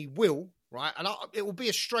Beterbiev, and he will, right, and it will be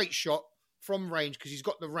a straight shot from range because he's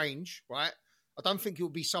got the range, right? I don't think it will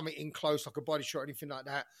be something in close like a body shot or anything like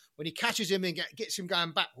that. When he catches him and gets him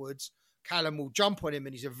going backwards, Callum will jump on him,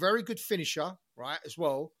 and he's a very good finisher, right, as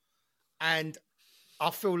well. And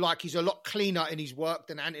I feel like he's a lot cleaner in his work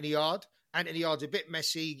than Anthony Yard. Anthony Yard's a bit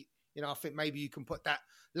messy. You know, I think maybe you can put that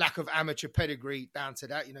lack of amateur pedigree down to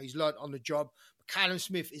that. You know, he's learned on the job. But Callum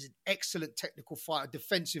Smith is an excellent technical fighter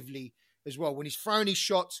defensively as well. When he's throwing his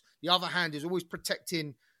shots, the other hand is always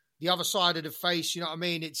protecting the other side of the face. You know what I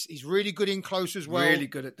mean? He's really good in close as well. Really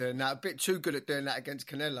good at doing that. A bit too good at doing that against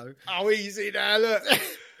Canelo. Oh, easy now, look.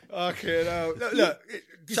 Okay, now. Look.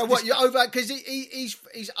 So what, you're over... Because he's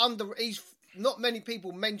not many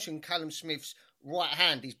people mention Callum Smith's right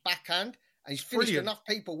hand, his backhand, and he's finished enough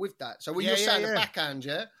people with that. So when you're saying the backhand,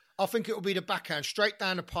 yeah? I think it will be the backhand, straight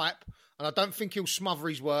down the pipe, and I don't think he'll smother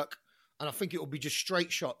his work, and I think it will be just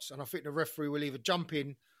straight shots, and I think the referee will either jump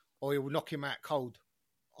in or he will knock him out cold.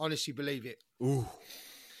 Honestly believe it. Ooh.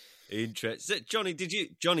 Interesting. Johnny, did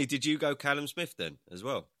you go Callum Smith then as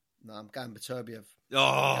well? No, I'm going Beterbiev. Oh,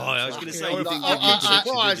 I was going to say,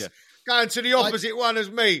 going to the opposite one as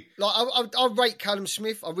me. Like I rate Callum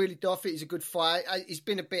Smith. I really do. I think he's a good fighter. He's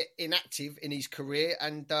been a bit inactive in his career,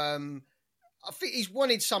 and I think he's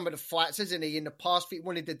wanted some of the fights, hasn't he? In the past, I think he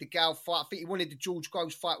wanted the DeGale fight. I think he wanted the George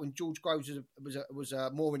Groves fight when George Groves was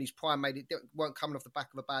more in his prime. Made it weren't coming off the back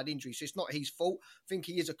of a bad injury, so it's not his fault. I think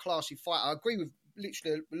he is a classy fighter. I agree with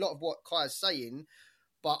literally a lot of what Kai's saying,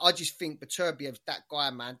 but I just think Beterbiev's that guy,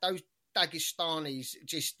 man. Those Dagestanis,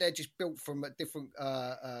 they're just built from a different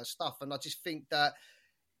stuff, and I just think that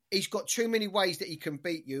he's got too many ways that he can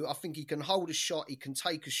beat you. I think he can hold a shot, he can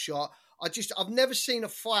take a shot. I've never seen a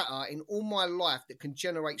fighter in all my life that can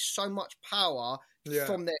generate so much power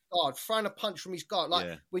from their guard, throwing a punch from his guard.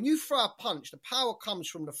 When you throw a punch, the power comes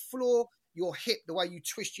from the floor, your hip, the way you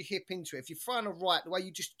twist your hip into it. If you're throwing a right, the way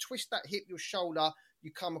you just twist that hip, your shoulder,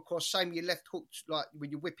 you come across, same with your left hook, like when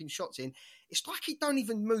you're whipping shots in. It's like he don't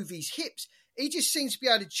even move his hips. He just seems to be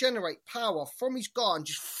able to generate power from his guard and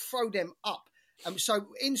just throw them up. So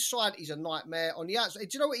inside, he's a nightmare. On the outside, do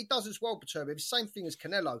you know what he does as well, Beterbiev? Same thing as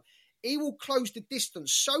Canelo. He will close the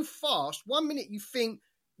distance so fast. 1 minute you think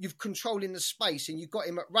you've controlling the space and you've got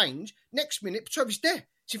him at range. Next minute, Beterbiev's there.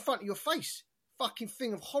 It's in front of your face. Fucking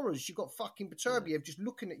thing of horrors. You've got fucking Beterbiev just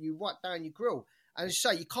looking at you right down your grill. And as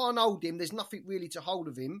I say, you can't hold him. There's nothing really to hold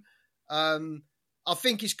of him. I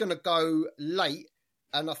think he's going to go late.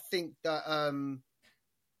 And I think that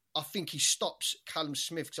I think he stops Callum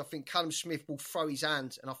Smith because I think Callum Smith will throw his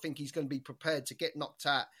hands and I think he's going to be prepared to get knocked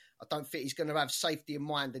out. I don't think he's going to have safety in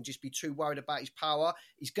mind and just be too worried about his power.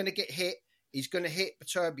 He's going to get hit. He's going to hit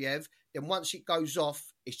Beterbiev. Then once it goes off,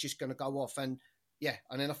 it's just going to go off. And yeah,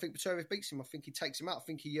 and then I think Beterbiev beats him. I think he takes him out. I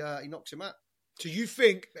think he knocks him out. So you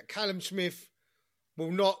think that Callum Smith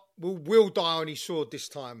will die on his sword this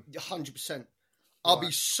time? 100%. I'll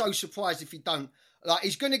be so surprised if he don't. Like,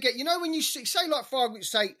 he's going to get, when you say, like, for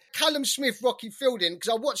argument's sake, Callum Smith, Rocky Fielding, because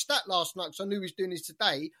I watched that last night because I knew he was doing this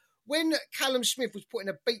today. When Callum Smith was putting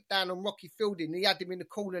a beat down on Rocky Fielding, he had him in the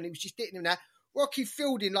corner and he was just hitting him there. Rocky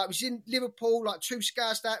Fielding, like, was in Liverpool, like, 2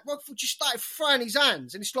 scouts that. Rocky just started throwing his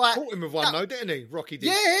hands. And it's like... Caught him with one, though, didn't he? Rocky did.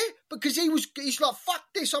 Yeah, because he's like, fuck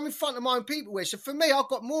this, I'm in front of my own people here. So for me, I've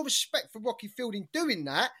got more respect for Rocky Fielding doing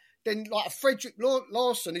that than, like, a Frederick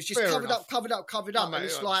Lawson who's just covered up. Mate, and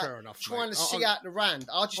it's like trying to see out the rand.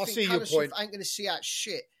 I just think Callum Smith ain't going to see out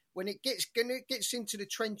shit. When it gets into the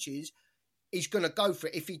trenches, he's going to go for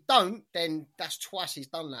it. If he don't, then that's twice he's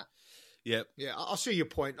done that. Yeah, I see your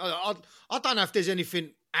point. I don't know if there's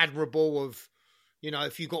anything admirable of,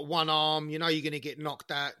 if you've got one arm, you're going to get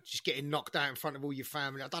knocked out, just getting knocked out in front of all your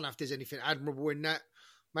family. I don't know if there's anything admirable in that.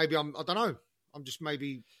 Maybe I don't know. I'm just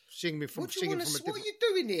maybe singing from a different... What are you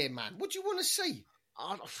doing here, man? What do you want to see?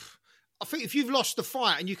 I think if you've lost the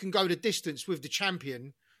fight and you can go the distance with the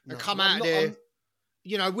champion and come out of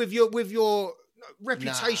there, with your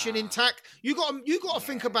reputation intact, you got to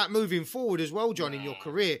think about moving forward as well, John, in your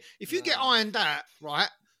career. If you get ironed out, right,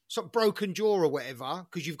 some broken jaw or whatever,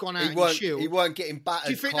 because you've gone out in your shield, he weren't getting battered.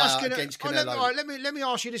 Do you think that's going against Canelo? All right, let me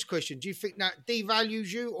ask you this question: do you think that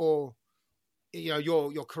devalues you, or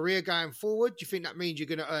your career going forward? Do you think that means you're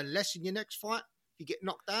going to earn less in your next fight if you get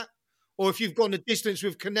knocked out, or if you've gone the distance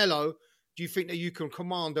with Canelo? Do you think that you can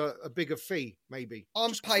command a bigger fee? Maybe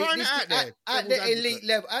I'm paying at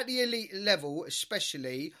the elite level,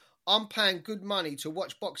 especially. I'm paying good money to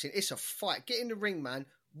watch boxing. It's a fight. Get in the ring, man.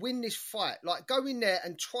 Win this fight. Like, go in there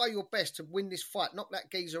and try your best to win this fight. Knock that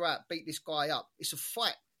geezer out. Beat this guy up. It's a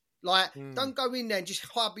fight. Like, don't go in there and just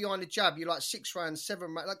hide behind the jab. You're like 6 rounds, 7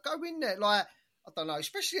 rounds. Like, go in there. Like, I don't know.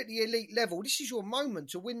 Especially at the elite level, this is your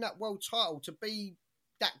moment to win that world title, to be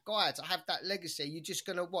that guy, to have that legacy. You're just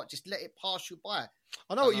going to just let it pass you by.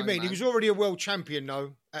 I know what you mean. Man. He was already a world champion,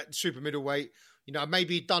 though, at super middleweight.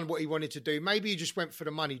 Maybe he'd done what he wanted to do. Maybe he just went for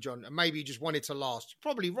the money, John, and maybe he just wanted to last.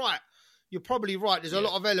 You're probably right. There's a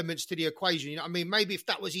lot of elements to the equation. Maybe if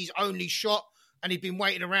that was his only shot and he'd been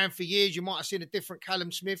waiting around for years, you might have seen a different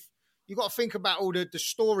Callum Smith. You've got to think about all the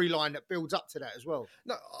storyline that builds up to that as well.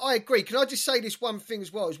 No, I agree. Can I just say this one thing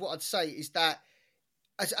as well? Is what I'd say is that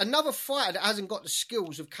as another fighter that hasn't got the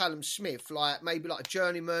skills of Callum Smith, like maybe like a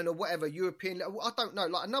journeyman or whatever, European, I don't know,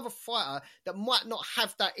 like another fighter that might not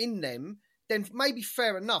have that in them, then maybe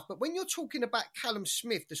fair enough. But when you're talking about Callum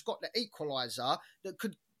Smith that's got the equaliser that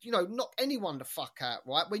could, knock anyone the fuck out,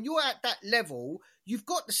 right? When you're at that level, you've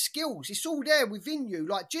got the skills. It's all there within you.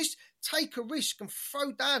 Like, just take a risk and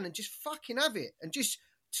throw down and just fucking have it. And just,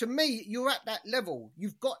 to me, you're at that level.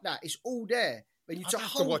 You've got that. It's all there. But you just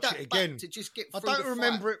hold that back to just get through the fight.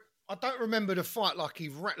 I don't remember the fight like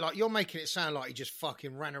you're making it sound like he just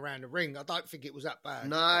fucking ran around the ring. I don't think it was that bad.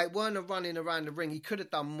 No, it weren't a running around the ring. He could have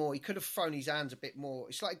done more. He could have thrown his hands a bit more.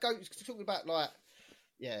 It's like talking about like,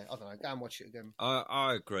 yeah, I don't know. Go and watch it again.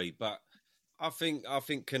 I agree, but I think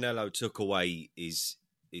Canelo took away his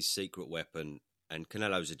secret weapon, and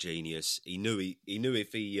Canelo's a genius. He knew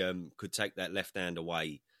if he could take that left hand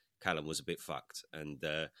away, Callum was a bit fucked. And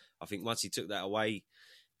I think once he took that away,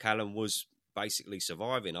 Callum was basically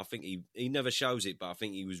surviving. I think he never shows it, but I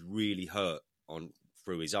think he was really hurt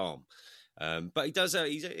through his arm. But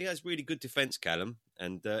he has really good defence, Callum,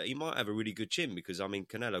 and he might have a really good chin because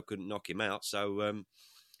Canelo couldn't knock him out. So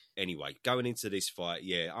anyway, going into this fight,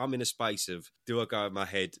 yeah, I'm in a space of, do I go with my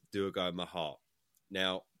head, do I go with my heart?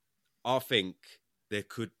 Now, I think there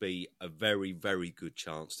could be a very, very good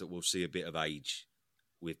chance that we'll see a bit of age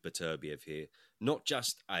with Beterbiev here. Not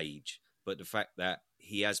just age, but the fact that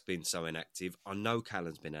he has been so inactive. I know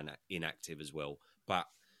Callum's been inactive as well, but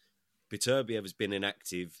Beterbiev has been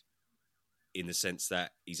inactive in the sense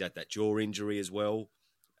that he's had that jaw injury as well.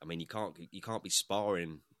 You can't be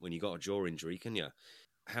sparring when you got a jaw injury, can you?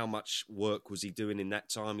 How much work was he doing in that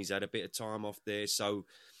time? He's had a bit of time off there. So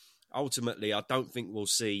ultimately, I don't think we'll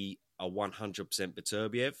see a 100%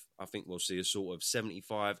 Beterbiev. I think we'll see a sort of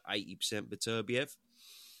 75-80% Beterbiev.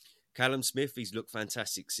 Callum Smith, he's looked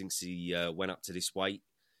fantastic since he went up to this weight.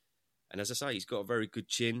 And as I say, he's got a very good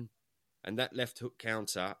chin. And that left hook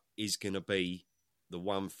counter is going to be the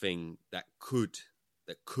one thing that could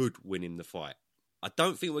win him the fight. I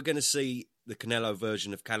don't think we're going to see the Canelo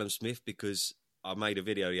version of Callum Smith, because I made a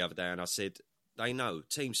video the other day and I said, They know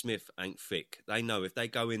Team Smith ain't thick. They know if they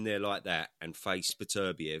go in there like that and face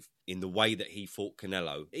Beterbiev in the way that he fought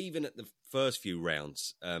Canelo, even at the first few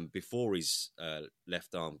rounds, before his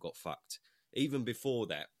left arm got fucked, even before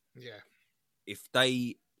that, if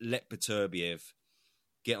they let Beterbiev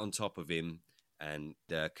get on top of him and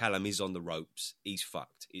Callum is on the ropes, he's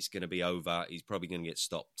fucked. It's going to be over. He's probably going to get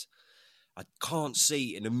stopped. I can't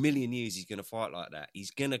see in a million years he's going to fight like that.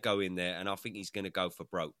 He's going to go in there, and I think he's going to go for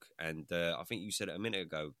broke. And I think you said it a minute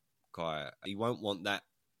ago, Kai. He won't want that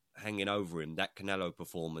hanging over him, that Canelo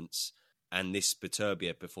performance and this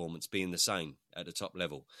Beterbiev performance being the same at the top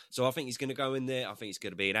level. So I think he's going to go in there. I think it's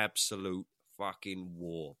going to be an absolute fucking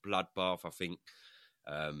war, bloodbath. I think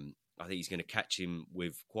he's going to catch him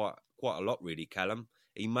with quite a lot, really, Callum.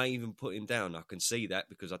 He may even put him down. I can see that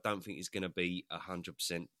because I don't think he's going to be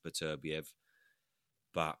 100% Beterbiev.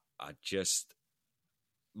 But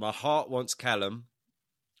my heart wants Callum,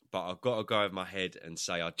 but I've got to go with my head and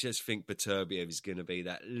say I just think Beterbiev is going to be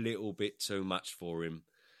that little bit too much for him.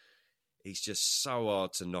 He's just so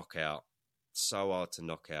hard to knock out,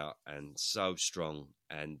 and so strong.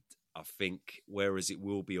 And I think, whereas it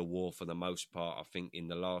will be a war for the most part, I think in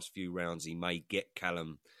the last few rounds he may get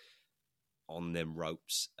Callum on them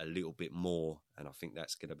ropes a little bit more, and I think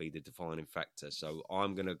that's going to be the defining factor. So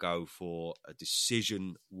I'm going to go for a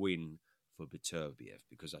decision win for Beterbiev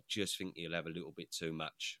because I just think he'll have a little bit too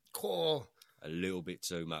much. Cool. A little bit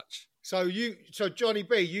too much. So Johnny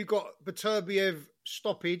B, you got Beterbiev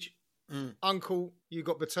stoppage. Uncle, you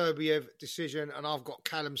got Beterbiev decision, and I've got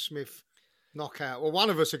Callum Smith knockout. Well, one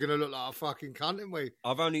of us are going to look like a fucking cunt, aren't we?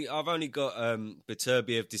 I've only got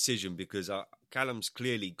Beterbiev decision because Callum's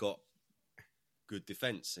clearly got good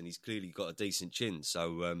defence and he's clearly got a decent chin.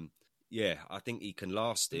 So I think he can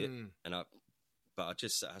last it. But I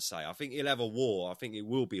say I think he'll have a war. I think it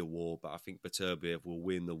will be a war, but I think Beterbiev will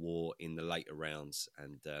win the war in the later rounds.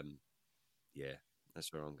 And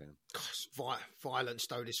that's where I'm going. Gosh, violence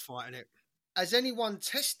though, this fight, innit? Has anyone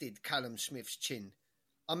tested Callum Smith's chin?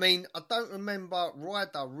 I mean, I don't remember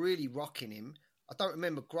Ryder really rocking him. I don't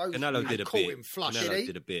remember Grove. Canelo did a bit. Him flush, Canelo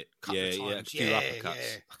did a bit. A few uppercuts. Yeah.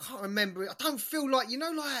 I can't remember it. I don't feel like, he's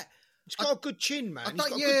got a good chin, man. He's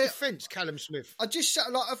got a good defence, Callum Smith. I just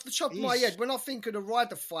off the top of my head, when I think of the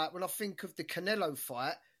Ryder fight, when I think of the Canelo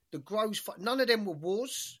fight, the Groves fight, none of them were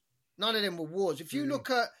wars. If you look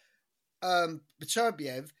at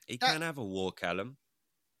Beterbiev, he can have a war, Callum.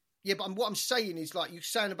 Yeah, but what I'm saying is, like you're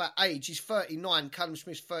saying about age, he's 39, Callum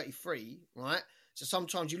Smith's 33, right? So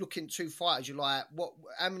sometimes you look into two fighters, you're like,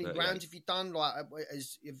 how many rounds have you done? Like, have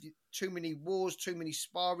you, too many wars, too many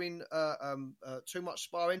sparring, too much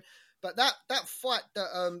sparring. But that fight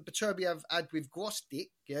that Beterbiev had with Grostic,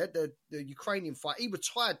 the Ukrainian fight, he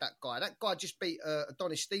retired that guy. That guy just beat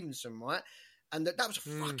Adonis Stevenson, right? And that was a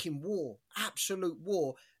fucking war, absolute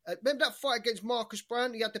war. Remember that fight against Marcus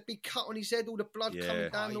Brown? He had the big cut on his head, all the blood coming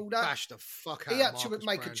down, all that. Bashed the fuck out. He had of to Marcus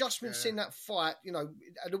make Brown. adjustments in that fight.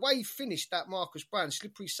 The way he finished that Marcus Brown,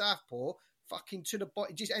 slippery southpaw, fucking to the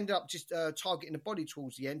body, just ended up targeting the body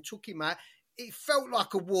towards the end, took him out. It felt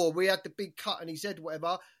like a war where he had the big cut on his head,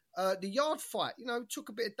 whatever. The yard fight, took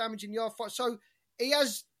a bit of damage in the yard fight. So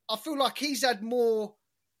I feel like he's had more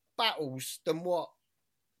battles than what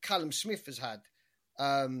Callum Smith has had.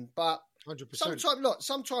 But 100%.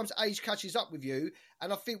 Sometimes age catches up with you,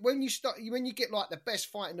 and I think when you get like the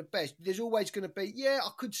best fighting the best, there's always going to be, I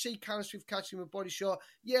could see Callum Smith catching him a body shot.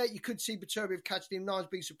 Yeah, you could see Beterbiev catching him. No one's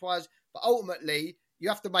been surprised, but ultimately you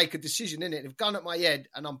have to make a decision, innit? If gun at my head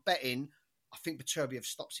and I'm betting, I think Beterbiev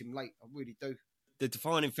stops him late. I really do. The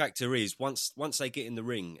defining factor is once they get in the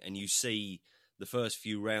ring and you see the first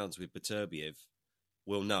few rounds with Beterbiev,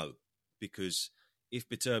 we'll know, because if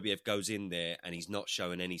Beterbiev goes in there and he's not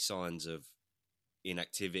showing any signs of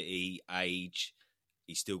inactivity, age,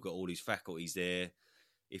 he's still got all his faculties there.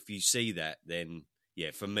 If you see that, then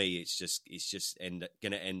for me, it's just going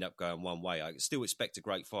to end up going one way. I still expect a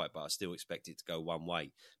great fight, but I still expect it to go one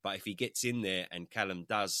way. But if he gets in there and Callum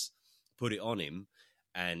does put it on him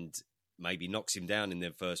and maybe knocks him down in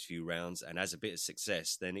the first few rounds and has a bit of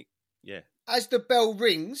success, then As the bell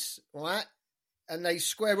rings, right, and they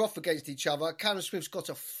square off against each other, Callum Smith's got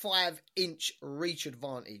a 5-inch reach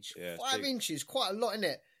advantage. Yeah, 5 inches, quite a lot, isn't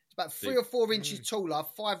it? It's about 3 or 4 inches taller,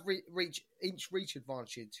 5-inch reach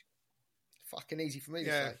advantage. Fucking easy for me to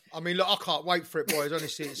say. I mean, look, I can't wait for it, boys.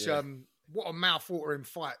 Honestly, it's what a mouth-watering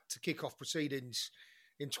fight to kick off proceedings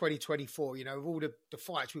in 2024. With all the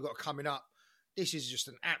fights we've got coming up, this is just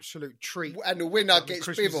an absolute treat. And the winner gets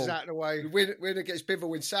Christmas Bivol. is out of the way. The winner gets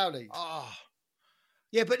Bivol in Saudi.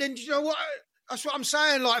 Yeah, but then you know what? That's what I'm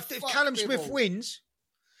saying. Like, if Callum Smith wins,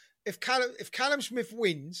 if Callum Smith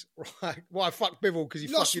wins, right? Why fuck Bivol because he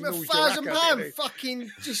lost fucking me knows your £1,000.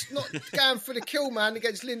 Fucking just not going for the kill, man,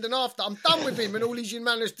 against Lyndon after. I'm done with him and all his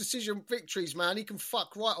unanimous decision victories, man. He can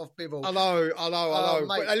fuck right off Bivol. I know.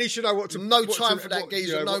 Mate, but at least you know what to. No what time to, for that what,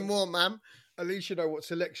 geezer, you know, no more, man. At least you know what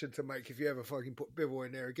selection to make if you ever fucking put Bivol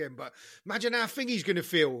in there again. But imagine how Thingy's going to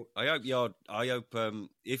feel. I hope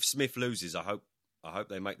if Smith loses, I hope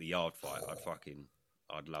they make the yard fight.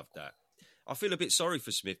 I'd love that. I feel a bit sorry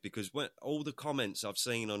for Smith because when all the comments I've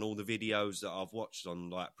seen on all the videos that I've watched on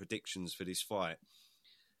like predictions for this fight,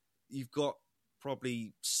 you've got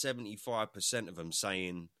probably 75% of them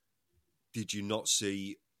saying, "Did you not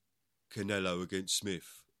see Canelo against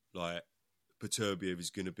Smith? Like Beterbiev is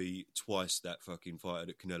going to be twice that fucking fighter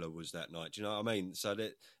that Canelo was that night." Do you know what I mean? So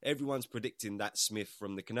that everyone's predicting that Smith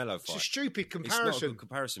from the Canelo fight. It's a stupid comparison. It's not a good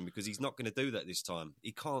comparison because he's not going to do that this time.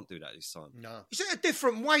 He can't do that this time. No. He's at a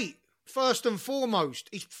different weight, first and foremost.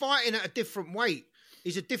 He's fighting at a different weight.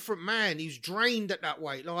 He's a different man. He's drained at that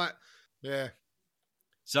weight. Like, yeah.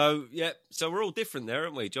 So we're all different there,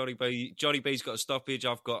 aren't we? Johnny B's got a stoppage.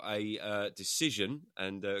 I've got a decision,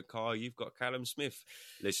 and Kyle, you've got Callum Smith.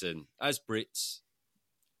 Listen, as Brits,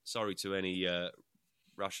 sorry to any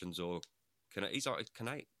Russians or he's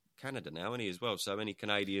Canada now, isn't he as well? So any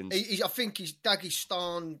Canadians? I think he's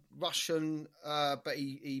Dagestan Russian, but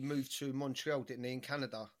he moved to Montreal, didn't he, in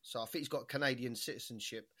Canada? So I think he's got Canadian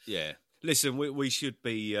citizenship. Yeah. Listen, we should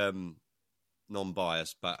be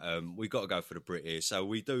non-biased, but we've got to go for the Brit here. So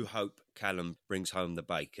we do hope Callum brings home the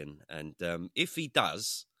bacon. And if he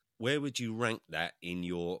does, where would you rank that in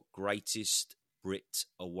your greatest Brit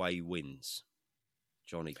away wins?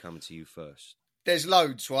 Johnny, coming to you first. There's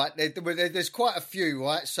loads, right? There's quite a few,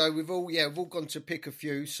 right? So we've all gone to pick a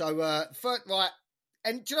few. So first, right,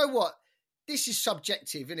 and do you know what? This is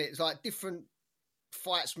subjective, isn't it? It's like different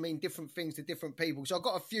fights mean different things to different people. So I've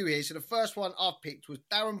got a few here. So the first one I've picked was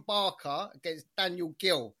Darren Barker against Daniel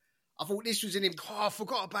Gill. I thought this was I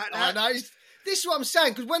forgot about that. I know. This is what I'm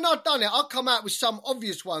saying, because when I've done it, I'll come out with some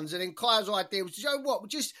obvious ones, and then Kyle's idea was, you know what,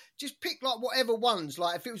 just pick like whatever ones,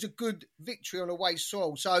 like if it was a good victory on away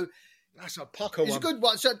soil. So that's a pucker one. It's a good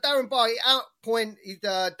one. So Darren Barker outpointed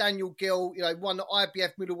Daniel Gill, won the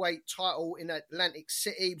IBF middleweight title in Atlantic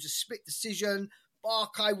City. It was a split decision.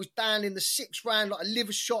 Barker was down in the 6th round, like a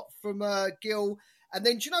liver shot from Gill. And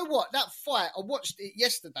then, do you know what? That fight, I watched it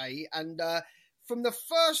yesterday, and from the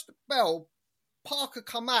first bell, Parker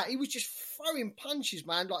come out, he was just throwing punches,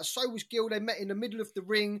 man. Like, so was Gill. They met in the middle of the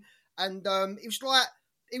ring, and it was like,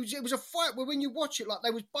 it was a fight where when you watch it, like,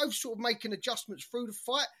 they was both sort of making adjustments through the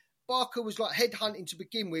fight. Barker was like headhunting to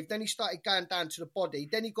begin with, then he started going down to the body,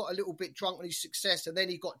 then he got a little bit drunk on his success, and then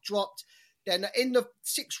he got dropped. Then in the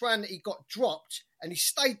 6th round that he got dropped, and he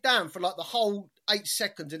stayed down for like the whole 8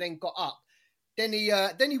 seconds and then got up. Then he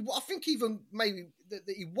I think even maybe that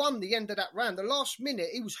he won the end of that round. The last minute,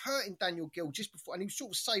 he was hurting Daniel Gill just before, and he was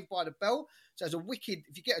sort of saved by the bell. So as a wicked,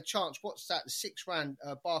 if you get a chance, watch that, the 6th round,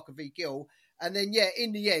 Barker v Gill. And then,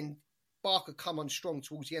 in the end, Barker come on strong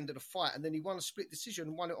towards the end of the fight, and then he won a split decision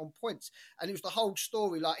and won it on points. And it was the whole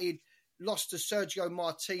story. Like, he'd lost to Sergio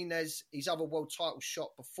Martinez, his other world title shot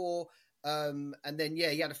before. And then,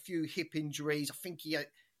 he had a few hip injuries. I think he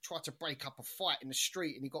tried to break up a fight in the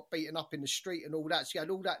street, and he got beaten up in the street and all that. So he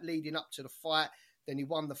had all that leading up to the fight. Then he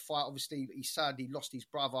won the fight. Obviously, he sadly lost his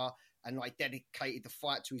brother and like dedicated the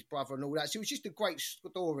fight to his brother and all that. So it was just a great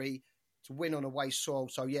story to win on away soil.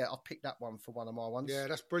 So, I picked that one for one of my ones. Yeah,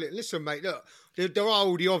 that's brilliant. Listen, mate, look, there are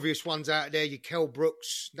all the obvious ones out there. Your Kell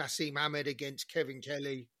Brooks, Nassim Ahmed against Kevin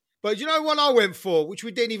Kelly. But you know what I went for, which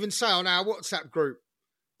we didn't even say on our WhatsApp group?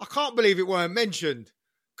 I can't believe it weren't mentioned.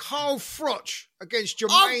 Carl Froch against Jermaine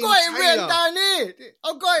I've got it Taylor. written down here.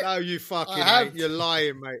 I've got it. No, you fucking ain't. You're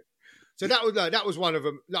lying, mate. So that was one of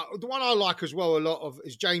them. Like, the one I like as well a lot of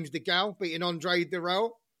is James DeGale beating Andre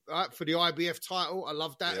Dirrell, right, for the IBF title. I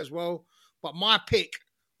love that as well. But my pick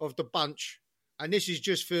of the bunch, and this is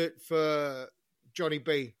just for Johnny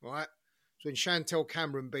B, right? So when Chantel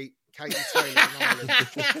Cameron beat Katie Taylor in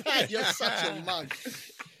Ireland. You're such a mug.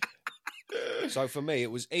 So for me,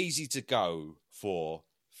 it was easy to go for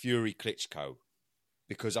Fury Klitschko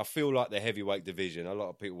because I feel like the heavyweight division, a lot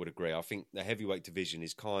of people would agree, I think the heavyweight division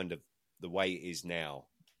is kind of the way it is now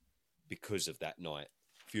because of that night.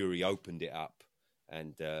 Fury opened it up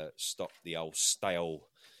and stopped the old stale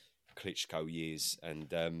Klitschko years.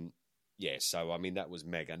 And so, I mean, that was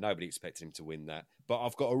mega. Nobody expected him to win that. But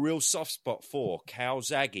I've got a real soft spot for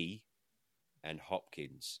Calzaghe and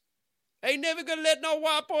Hopkins. Ain't never going to let no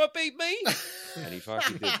white boy beat me. And he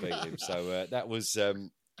fucking did beat him. So that was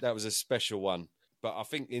a special one. But I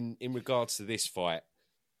think in regards to this fight,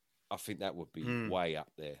 I think that would be way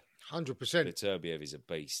up there. 100%. Beterbiev is a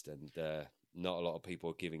beast, and not a lot of people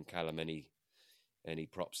are giving Callum any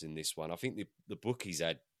props in this one. I think the bookies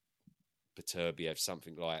had Beterbiev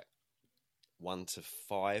something like 1-5,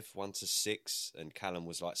 1-6, and Callum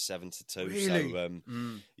was like 7-2.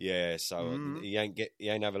 Really? So he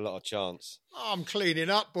ain't have a lot of chance. I'm cleaning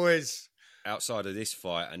up, boys. Outside of this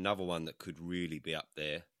fight, another one that could really be up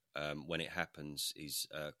there when it happens is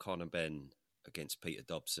Conor Benn against Peter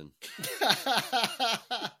Dobson.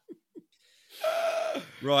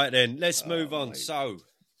 Right then, let's move on. Mate. So,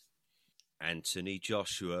 Anthony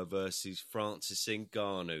Joshua versus Francis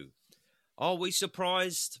Ngannou. Are we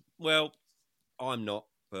surprised? Well, I'm not,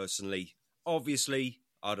 personally. Obviously,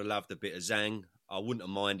 I'd have loved a bit of Zhang. I wouldn't have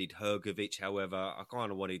minded Hrgovic. However, I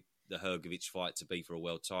kind of wanted the Hrgovic fight to be for a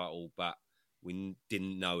world title, but we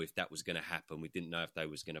didn't know if that was going to happen. We didn't know if they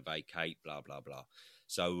was going to vacate, blah, blah, blah.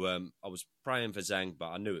 So I was praying for Zhang, but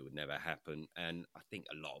I knew it would never happen. And I think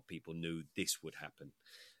a lot of people knew this would happen.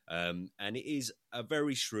 And it is a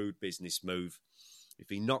very shrewd business move. If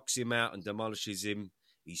he knocks him out and demolishes him,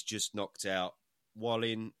 he's just knocked out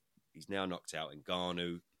Wallin. He's now knocked out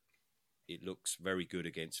Ngannou. It looks very good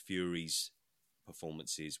against Fury's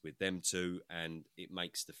performances with them two, and it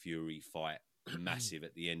makes the Fury fight massive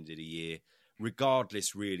at the end of the year.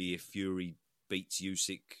 Regardless, really, if Fury beats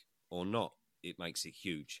Usyk or not, it makes it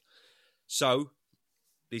huge. So,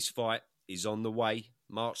 this fight is on the way,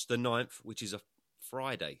 March the 9th, which is a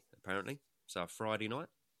Friday, apparently. So, Friday night,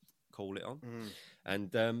 call it on.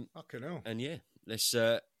 And fucking hell. And yeah,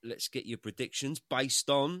 let's get your predictions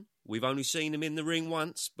based on, we've only seen him in the ring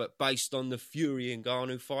once, but based on the Fury and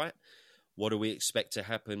Ngannou fight, what do we expect to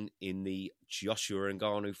happen in the Joshua and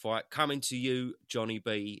Ngannou fight? Coming to you, Johnny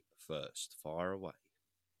B, first. Fire away.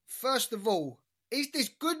 First of all, is this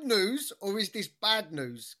good news or is this bad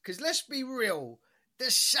news? Because let's be real. The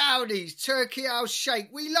Saudis, Turkey Al-Sheikh,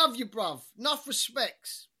 we love you, bruv. Enough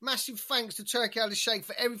respects. Massive thanks to Turkey Al-Sheikh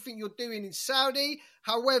for everything you're doing in Saudi.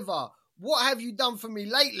 However, what have you done for me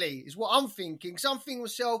lately is what I'm thinking. Because I'm thinking to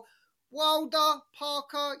myself, Wilder,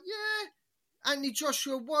 Parker, yeah. Anthony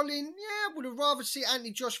Joshua, Wallin, yeah. I would have rather see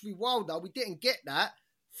Anthony Joshua v. Wilder. We didn't get that.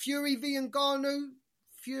 Fury v. Ngannou.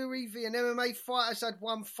 Fury v. an MMA fighter's had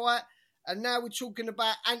one fight. And now we're talking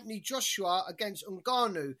about Anthony Joshua against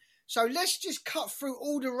Ngannou. So let's just cut through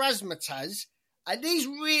all the razzmatazz. Are these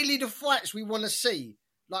really the fights we want to see?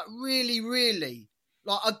 Like, really, really?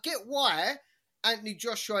 Like, I get why Anthony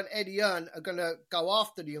Joshua and Eddie Hearn are going to go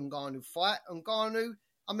after the Ngannou fight. Ngannou,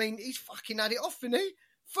 I mean, he's fucking had it off, isn't he?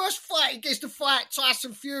 First fight, he gets to fight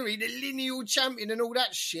Tyson Fury, the lineal champion and all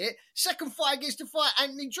that shit. Second fight, he gets to fight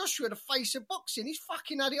Anthony Joshua, the face of boxing. He's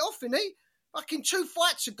fucking had it off, isn't he? Fucking 2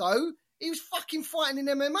 fights ago, he was fucking fighting in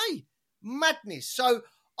MMA. Madness. So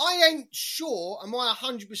I ain't sure, am I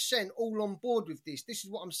 100% all on board with this? This is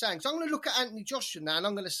what I'm saying. So I'm going to look at Anthony Joshua now and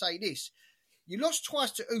I'm going to say this. You lost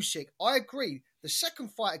twice to Usyk. I agree. The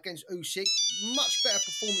second fight against Usyk, much better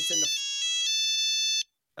performance than the...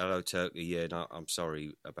 Hello, Turkey. Yeah, no, I'm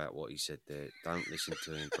sorry about what he said there. Don't listen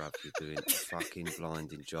to him, bruv. You're doing a fucking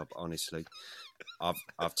blinding job, honestly.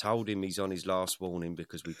 I've told him he's on his last warning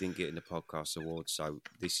because we didn't get in the podcast award. So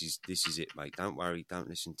this is it, mate. Don't worry. Don't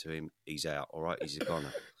listen to him. He's out. All right. He's a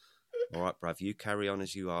goner. All right, bruv. You carry on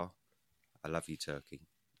as you are. I love you, Turkey.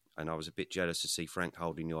 And I was a bit jealous to see Frank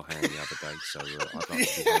holding your hand the other day. So I'd like to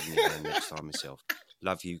be holding your hand next time myself.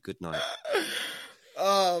 Love you. Good night.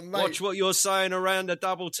 Oh, mate. Watch what you're saying around the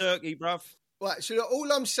double turkey, bruv. Right. So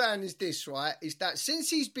all I'm saying is this, right? Is that since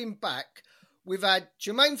he's been back, we've had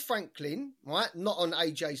Jermaine Franklin, right? Not on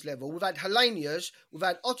AJ's level. We've had Helenius. We've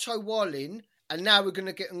had Otto Wallin. And now we're going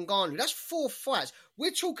to get Ngannou. That's 4 fights.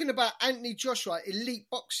 We're talking about Anthony Joshua, elite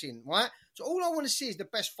boxing, right? So all I want to see is the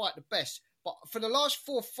best fight, the best. But for the last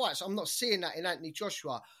 4 fights, I'm not seeing that in Anthony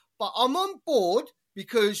Joshua. But I'm on board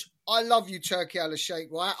because I love you, Turkey Al-Sheikh,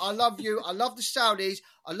 right? I love you. I love the Saudis.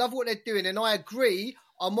 I love what they're doing. And I agree,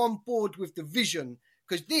 I'm on board with the vision.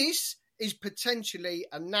 Because this is potentially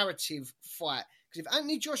a narrative fight. Because if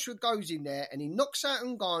Anthony Joshua goes in there and he knocks out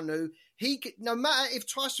Ngannou, no matter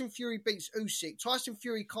if Tyson Fury beats Usyk, Tyson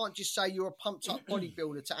Fury can't just say you're a pumped-up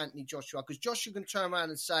bodybuilder to Anthony Joshua. Because Joshua can turn around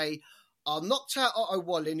and say, I knocked out Otto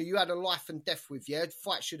Wallin, who you had a life and death with, yeah? The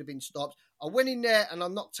fight should have been stopped. I went in there and I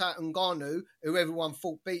knocked out Ngannou, who everyone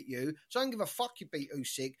thought beat you. So I don't give a fuck you beat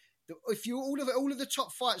Usyk. If you all of the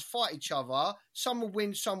top fighters fight each other, some will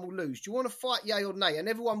win, some will lose. Do you want to fight, yay or nay? And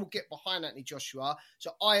everyone will get behind Anthony Joshua.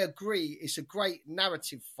 So I agree, it's a great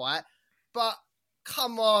narrative fight. But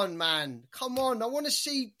come on, man. Come on. I want to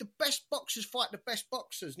see the best boxers fight the best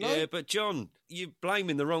boxers, no? Yeah, but John, you're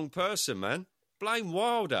blaming the wrong person, man. Blame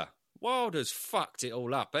Wilder. Wilder's fucked it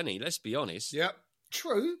all up, ain't he? Let's be honest. Yep.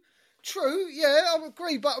 True, yeah, I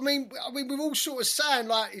agree. But I mean, we're all sort of saying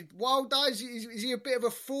like, Wilder is he a bit of a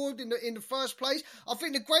fraud in the first place? I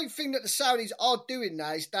think the great thing that the Saudis are doing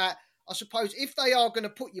now is that I suppose if they are going to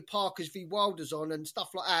put your Parkers v Wilders on and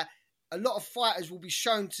stuff like that, a lot of fighters will be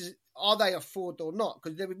shown to are they a fraud or not,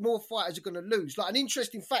 because there are more fighters are going to lose. Like an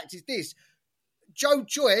interesting fact is this: Joe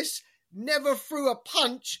Joyce never threw a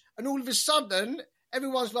punch, and all of a sudden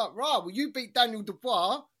everyone's like, right, well, you beat Daniel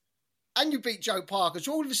Dubois and you beat Joe Parker.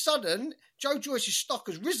 So all of a sudden, Joe Joyce's stock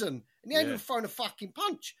has risen and he hasn't even thrown a fucking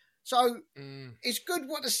punch. So it's good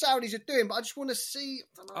what the Saudis are doing, but I just want to see.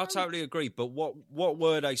 I totally agree. But what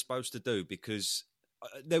were they supposed to do? Because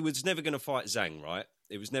they was never going to fight Zhang, right?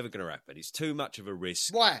 It was never going to happen. It's too much of a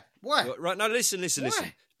risk. Why? Right, now listen.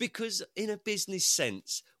 Because in a business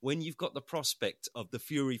sense, when you've got the prospect of the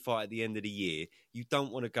Fury fight at the end of the year, you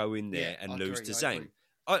don't want to go in there and lose to Zhang.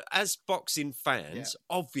 As boxing fans,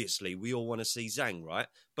 obviously, we all want to see Zhang, right?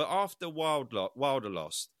 But after Wilder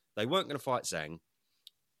lost, they weren't going to fight Zhang.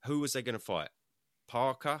 Who was they going to fight?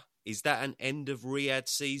 Parker? Is that an end of Riyadh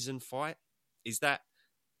season fight? Is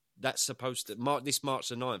that's supposed to... This March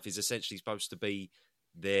the 9th is essentially supposed to be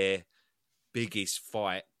their biggest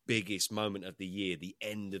fight, biggest moment of the year, the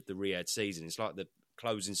end of the Riyadh season. It's like the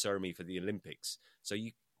closing ceremony for the Olympics. So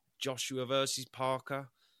Joshua versus Parker...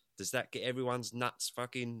 Does that get everyone's nuts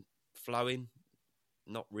fucking flowing?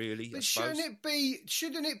 Not really. But shouldn't it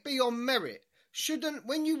be on merit?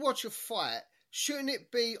 When you watch a fight, shouldn't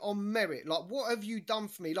it be on merit? Like, what have you done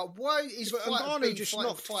for me? Like, why is Ngannou just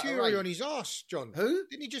knocked Fury on his ass, John? Who?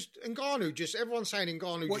 Didn't he just Ngannou? Everyone's saying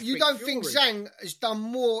Ngannou. What, you don't think Zhang has done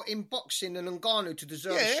more in boxing than Ngannou to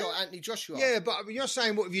deserve a shot at Anthony Joshua? Yeah, but you're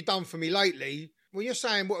saying, what have you done for me lately? When you're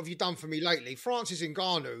saying, what have you done for me lately? Francis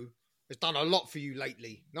Ngannou has done a lot for you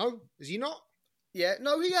lately. No? Is he not? Yeah,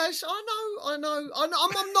 no, he has. I know.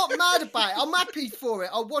 I'm not mad about it. I'm happy for it.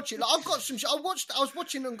 I'll watch it. Like, I've got some. I was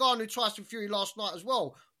watching Ngannou Tyson Fury last night as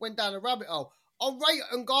well. Went down a rabbit hole. I'll rate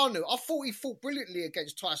Ngannou. I thought he fought brilliantly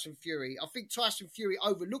against Tyson Fury. I think Tyson Fury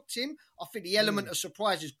overlooked him. I think the element of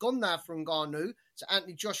surprise has gone now for Ngannou. So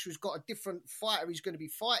Anthony Joshua's got a different fighter he's going to be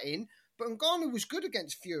fighting. But Ngannou was good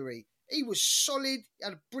against Fury. He was solid. He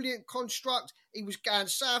had a brilliant construct. He was going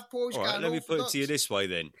southpaw. All right, let me put it to you this way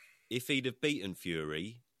then. If he'd have beaten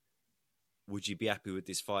Fury, would you be happy with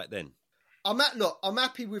this fight then? I'm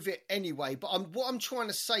happy with it anyway. But what I'm trying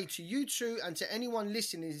to say to you two and to anyone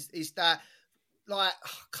listening is that,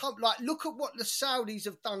 look at what the Saudis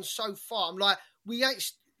have done so far. I'm like,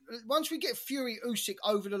 once we get Fury Usyk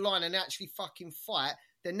over the line and actually fucking fight,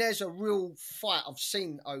 then there's a real fight I've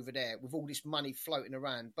seen over there with all this money floating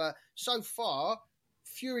around. But so far,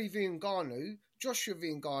 Fury v Ngannou, Joshua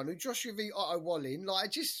v Ngannou, Joshua v Otto Wallin, I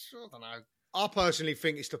don't know. I personally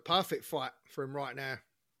think it's the perfect fight for him right now.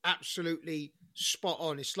 Absolutely spot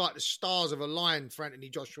on. It's like the stars of a line for Anthony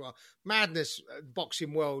Joshua. Madness,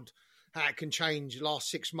 boxing world, how it can change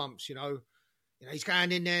last 6 months, he's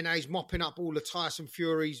going in there now, he's mopping up all the Tyson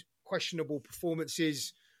Fury's questionable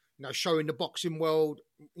performances, showing the boxing world,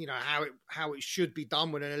 how it should be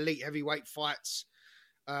done when an elite heavyweight fights,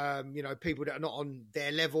 people that are not on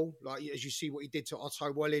their level, like as you see what he did to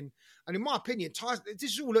Otto Wallin. And in my opinion,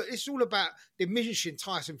 this is all about diminishing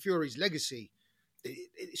Tyson Fury's legacy.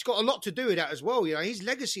 It's got a lot to do with that as well. His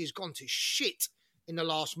legacy has gone to shit in the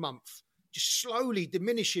last month, just slowly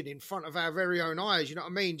diminishing in front of our very own eyes. You know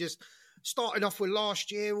what I mean? Just starting off with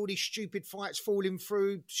last year, all these stupid fights falling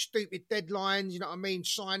through, stupid deadlines, you know what I mean?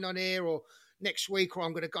 Sign on here, or next week, or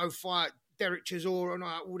I'm going to go fight Derek Chisora and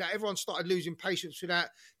all that. Everyone started losing patience with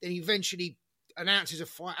that. Then he eventually announces a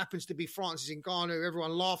fight, happens to be Francis Ngannou.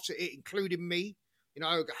 Everyone laughs at it, including me.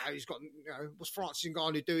 How he's got, what's Francis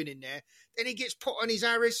Ngannou doing in there? Then he gets put on his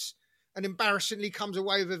Harris and embarrassingly comes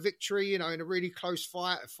away with a victory, in a really close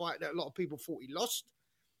fight, a fight that a lot of people thought he lost.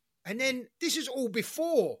 And then this is all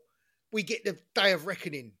before we get the day of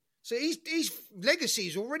reckoning. So his legacy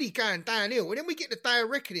is already going downhill. And then we get the day of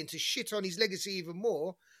reckoning to shit on his legacy even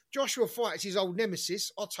more. Joshua fights his old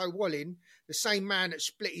nemesis, Otto Wallin, the same man that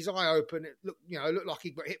split his eye open. It looked like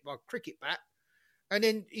he got hit by a cricket bat. And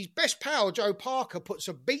then his best pal, Joe Parker, puts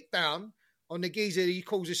a beat down on the geezer he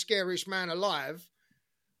calls the scariest man alive.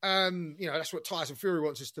 That's what Tyson Fury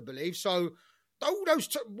wants us to believe. So all those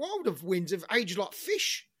Wilder wins have aged like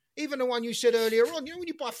fish. Even the one you said earlier on, when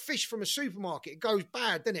you buy fish from a supermarket, it goes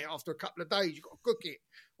bad, doesn't it? After a couple of days, you've got to cook it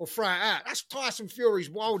or fry it out. That's Tyson Fury's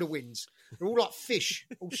Wilder wins. They're all like fish,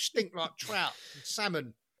 all stink like trout and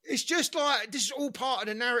salmon. It's just like, this is all part of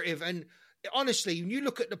the narrative. And honestly, when you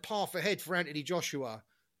look at the path ahead for Anthony Joshua,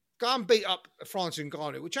 go and beat up Francis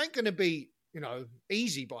Ngannou, which ain't going to be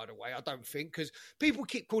easy, by the way, I don't think, because people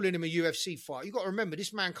keep calling him a UFC fighter. You got to remember,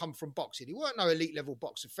 this man come from boxing. He weren't no elite level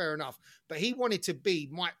boxer, fair enough, but he wanted to be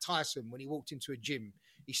Mike Tyson when he walked into a gym.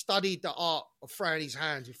 He studied the art of throwing his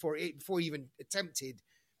hands before he even attempted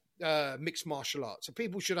mixed martial arts. So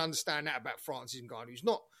people should understand that about Francis Ngannou.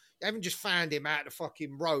 You haven't just found him out the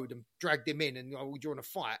fucking road and dragged him in and, do you want to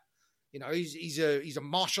fight? He's a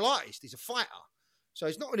martial artist. He's a fighter. So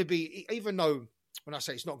it's not going to be, even though when I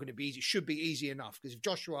say it's not going to be easy, it should be easy enough, because if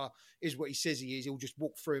Joshua is what he says he is, he'll just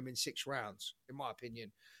walk through him in 6 rounds, in my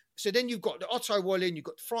opinion. So then you've got the Otto Wallin, you've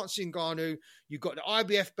got Francis Ngannou, you've got the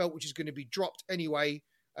IBF belt, which is going to be dropped anyway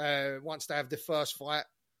once they have the first fight.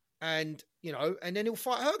 And, and then he'll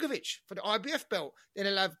fight Hrgovic for the IBF belt. Then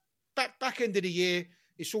he'll have back end of the year,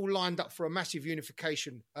 it's all lined up for a massive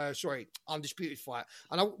undisputed fight.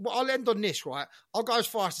 And I'll end on this, right? I'll go as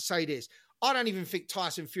far as to say this. I don't even think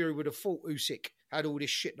Tyson Fury would have fought Usyk had all this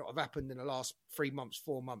shit not have happened in the last 3 months,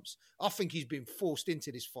 4 months. I think he's been forced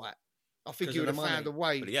into this fight. I think he would have found a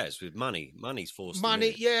way. But yeah, it's with money. Money's forced.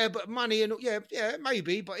 Money, yeah, but money and yeah,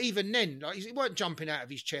 maybe. But even then, he weren't jumping out of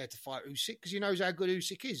his chair to fight Usyk because he knows how good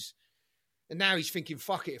Usyk is. And now he's thinking,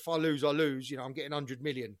 fuck it, if I lose, I lose. I'm getting 100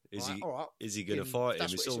 million. Is he going to fight him?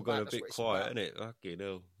 It's all gone a bit quiet, isn't it? Fucking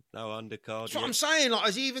hell. No undercard. That's what I'm saying.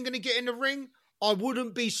 Is he even going to get in the ring? I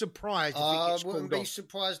wouldn't be surprised if he gets wouldn't be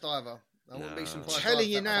surprised either. I wouldn't be surprised. I'm telling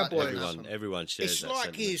you now, boys. Everyone shares it's that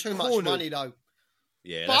like he's too much money, though.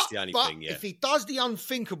 Yeah, that's the only thing, yeah. If he does the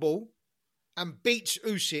unthinkable and beats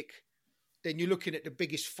Usyk, then you're looking at the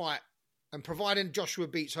biggest fight. And providing Joshua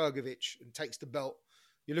beats Hrgovic and takes the belt,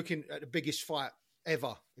 you're looking at the biggest fight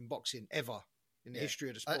ever in boxing, ever in the history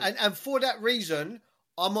of the sport. And for that reason,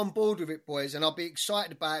 I'm on board with it, boys, and I'll be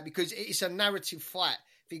excited about it because it's a narrative fight.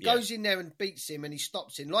 If he goes in there and beats him and he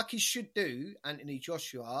stops him, like he should do, Anthony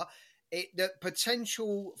Joshua, the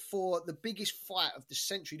potential for the biggest fight of the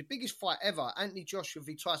century, the biggest fight ever, Anthony Joshua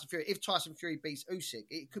v Tyson Fury, if Tyson Fury beats Usyk,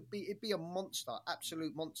 it'd be a monster,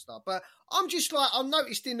 absolute monster. But I'm just like, I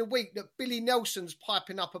noticed in the week that Billy Nelson's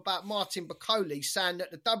piping up about Martin Bakole, saying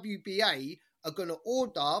that the WBA are going to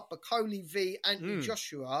order Bakole v Anthony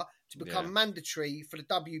Joshua to become mandatory for the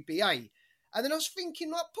WBA. And then I was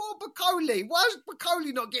thinking, like, poor Bakole, why is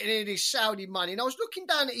Bakole not getting any of this Saudi money? And I was looking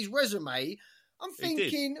down at his resume. I'm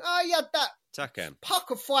thinking, he had that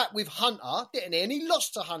pucker fight with Hunter, didn't he? And he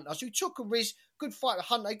lost to Hunter, so he took a risk. Good fight with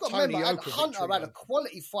Hunter. You got to remember, Hunter had a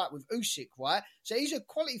quality fight with Usyk, right? So he's a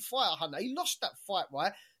quality fighter, Hunter. He lost that fight,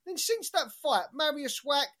 right? Then since that fight, Marius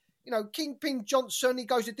Wack, Kingpin Johnson, he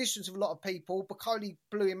goes the distance with a lot of people. Bakole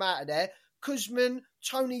blew him out of there. Kuzman,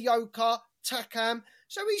 Tony Yoka, Takam.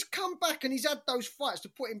 So he's come back and he's had those fights to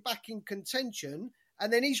put him back in contention.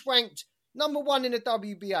 And then he's ranked number 1 in the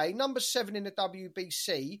WBA, number 7 in the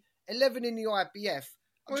WBC, 11 in the IBF.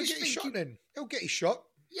 He'll get his shot then. He'll get his shot.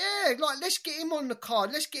 Yeah, let's get him on the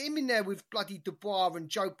card. Let's get him in there with bloody Dubois and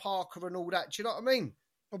Joe Parker and all that. Do you know what I mean?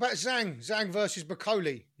 What about Zhang? Zhang versus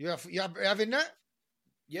Bakole. You having that?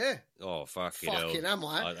 Yeah. Oh, fucking am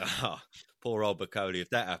I? Poor old Bakole. If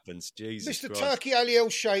that happens, Jesus Mr. Christ. Turkey Ali El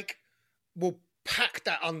Sheikh will pack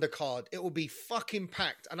that undercard. It will be fucking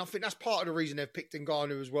packed. And I think that's part of the reason they've picked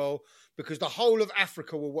Ngannou as well, because the whole of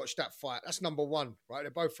Africa will watch that fight. That's number 1, right? They're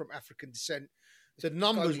both from African descent. The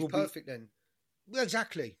numbers will be perfect then. Well,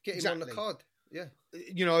 exactly. Get him on the card. Yeah.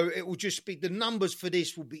 It will just be, the numbers for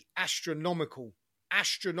this will be astronomical.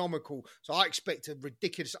 So I expect a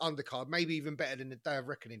ridiculous undercard, maybe even better than the Day of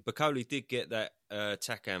Reckoning. Bakole did get that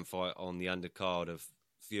Takam fight on the undercard of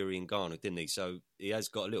Fury and Ngannou, didn't he? So he has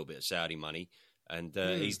got a little bit of Saudi money, and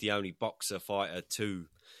he's the only boxer fighter to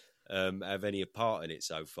have any part in it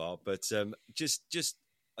so far. But just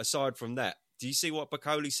aside from that, do you see what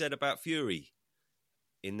Bakole said about Fury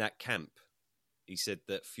in that camp? He said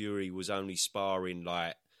that Fury was only sparring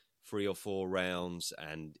like 3 or 4 rounds,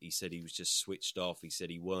 and he said he was just switched off. He said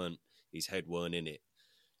his head weren't in it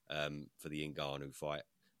for the Ngannou fight,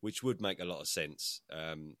 which would make a lot of sense.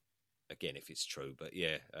 Again, if it's true, but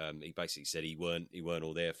yeah, he basically said he weren't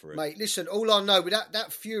all there for it. Mate, listen, all I know with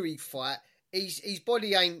that Fury fight, his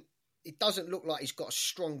body ain't. It doesn't look like he's got a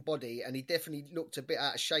strong body, and he definitely looked a bit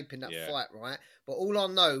out of shape in that fight, right? But all I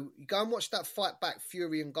know, you go and watch that fight back,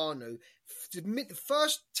 Fury and Ngannou. The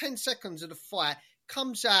first 10 seconds of the fight,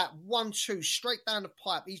 comes out 1-2 straight down the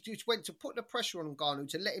pipe. He just went to put the pressure on Ngannou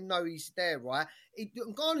to let him know he's there, right?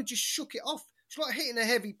 Ngannou just shook it off. It's like hitting a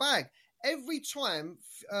heavy bag. Every time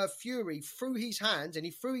Fury threw his hands, and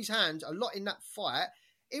he threw his hands a lot in that fight,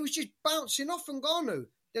 it was just bouncing off Ngannou.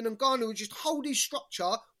 Then Ngannou would just hold his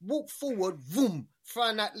structure, walk forward, boom,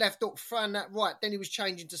 throwing that left hook, throwing that right. Then he was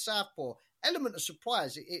changing to southpaw. Element of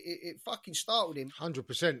surprise. It fucking startled him.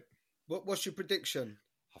 100%. What's your prediction?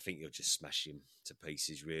 I think he'll just smash him to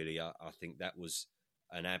pieces, really. I think that was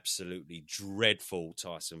an absolutely dreadful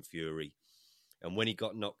Tyson Fury. And when he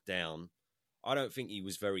got knocked down, I don't think he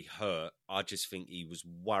was very hurt. I just think he was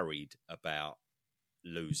worried about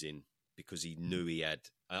losing because he knew he had...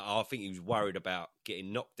 I think he was worried about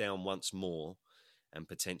getting knocked down once more and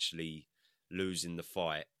potentially losing the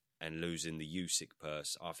fight and losing the Usyk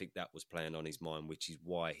purse. I think that was playing on his mind, which is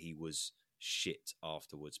why he was shit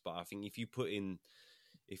afterwards. But I think if you put in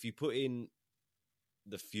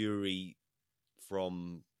the Fury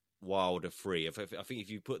from Wilder 3, I think if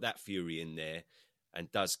you put that Fury in there and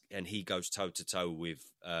he goes toe to toe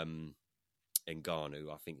with Ngannou,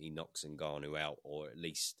 I think he knocks Ngannou out, or at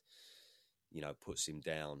least, puts him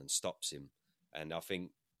down and stops him. And I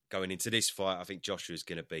think going into this fight, I think Joshua's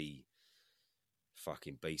going to be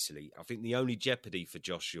fucking beastly. I think the only jeopardy for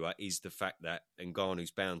Joshua is the fact that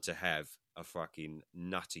Ngannou's bound to have a fucking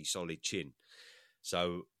nutty solid chin.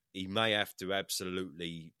 So he may have to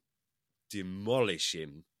absolutely demolish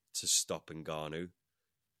him to stop Ngannou,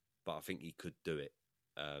 but I think he could do it.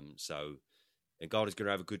 So Ngannou's going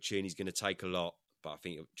to have a good chin. He's going to take a lot, but I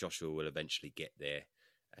think Joshua will eventually get there.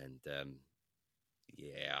 And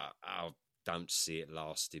I don't see it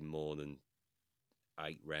lasting more than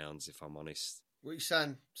 8 rounds, if I'm honest. What are you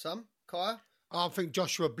saying, Sam? Kaya? I think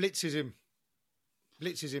Joshua blitzes him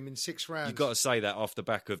in 6 rounds. You've got to say that off the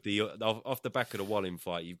back of the Wallin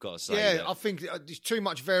fight. You've got to say that. I think there's too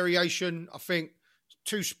much variation. I think it's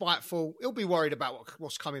too spiteful. He'll be worried about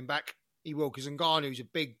what's coming back. He will, because Ngannou's a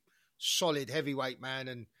big, solid heavyweight man,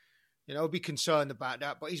 and he'll be concerned about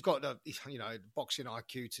that. But he's got the boxing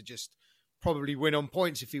IQ to just probably win on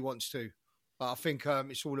points if he wants to. But I think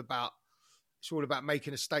it's all about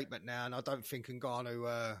making a statement now, and I don't think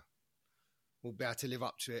Ngannou will be able to live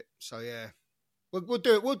up to it. So yeah. We'll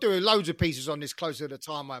do loads of pieces on this closer to the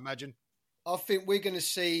time, I imagine. I think we're going to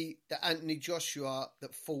see the Anthony Joshua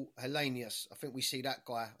that fought Helenius. I think we see that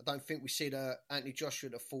guy. I don't think we see the Anthony Joshua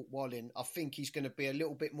that fought Wallin. I think he's going to be a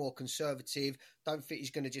little bit more conservative. Don't think he's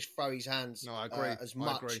going to just throw his hands I agree. As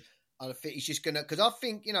much. I agree. I think he's just going to... Because I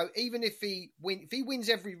think, even if he wins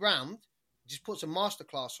every round, just puts a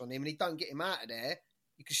masterclass on him and he don't get him out of there,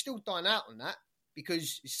 you can still dine out on that.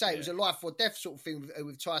 Because, it was a life or death sort of thing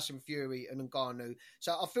with Tyson Fury and Ngannou.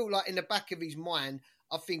 So I feel like in the back of his mind,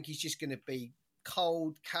 I think he's just going to be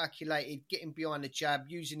cold, calculated, getting behind the jab,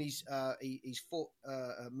 using his foot,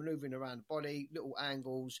 manoeuvring around the body, little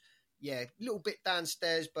angles. Yeah, a little bit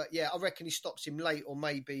downstairs, but yeah, I reckon he stops him late, or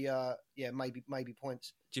maybe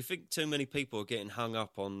points. Do you think too many people are getting hung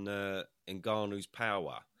up on Ngannou's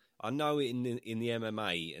power? I know in the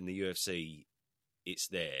MMA and the UFC, it's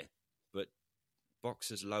there, but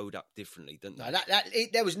boxers load up differently, don't they? No,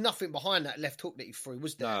 there was nothing behind that left hook that he threw,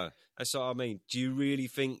 was there? No, that's what I mean. Do you really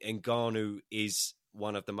think Ngannou is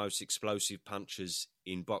one of the most explosive punchers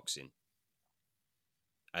in boxing,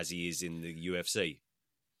 as he is in the UFC?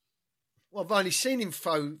 Well, I've only seen him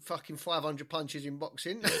throw fucking 500 punches in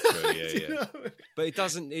boxing. Yeah, true, yeah. But it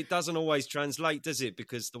doesn't always translate, does it?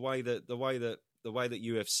 Because the way that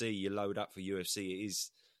UFC, you load up for UFC,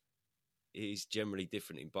 it is generally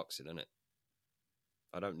different in boxing, isn't it?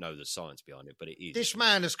 I don't know the science behind it, but it is. This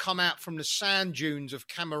man has come out from the sand dunes of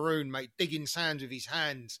Cameroon, mate, digging sands with his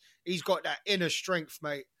hands. He's got that inner strength,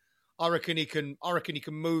 mate. I reckon he can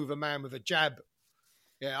move a man with a jab.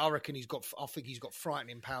 Yeah, I think he's got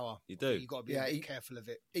frightening power. You do. You've got to be careful of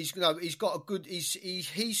it. He's got a good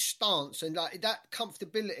his stance and like that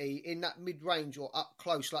comfortability in that mid range or up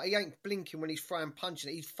close. Like he ain't blinking when he's throwing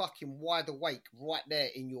punches. He's fucking wide awake right there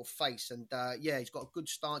in your face. And he's got a good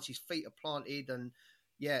stance. His feet are planted and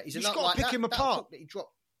he's got to pick him apart. That he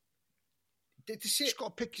dropped. He's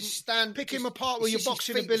got to pick him apart with your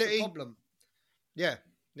boxing ability. Problem. Yeah.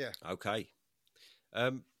 Okay.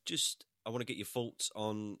 I want to get your thoughts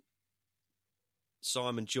on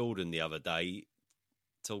Simon Jordan the other day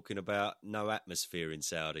talking about no atmosphere in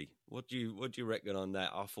Saudi. What do you reckon on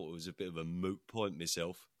that? I thought it was a bit of a moot point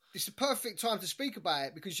myself. It's the perfect time to speak about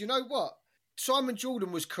it because you know what? Simon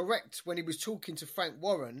Jordan was correct when he was talking to Frank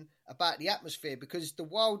Warren about the atmosphere because the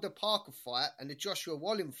Wilder-Parker fight and the Joshua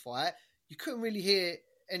Wallin fight, you couldn't really hear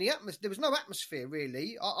any atmosphere. There was no atmosphere,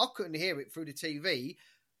 really. I couldn't hear it through the TV.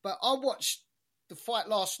 But I watched the fight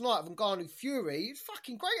last night of Ngannou Fury.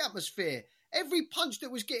 Fucking great atmosphere. Every punch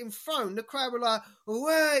that was getting thrown, the crowd were like,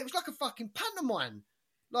 "Away!" It was like a fucking pantomime.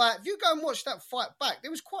 Like, if you go and watch that fight back,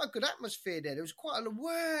 there was quite a good atmosphere there. There was quite a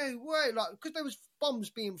way, like, because there was bombs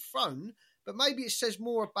being thrown. But maybe it says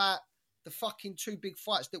more about the fucking 2 big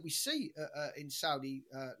fights that we see in Saudi.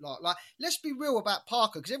 Like, let's be real about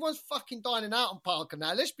Parker, because everyone's fucking dining out on Parker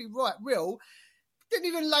now. Let's be real. didn't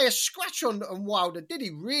even lay a scratch on Wilder, did he?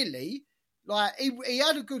 Really? Like he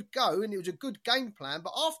had a good go and it was a good game plan,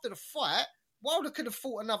 but after the fight, Wilder could have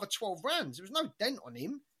fought another 12 rounds. There was no dent on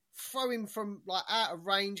him. Throw him from like out of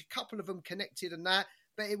range, a couple of them connected and that.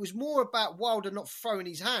 But it was more about Wilder not throwing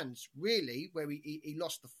his hands, really, where he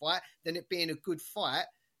lost the fight, than it being a good fight.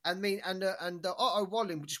 And Otto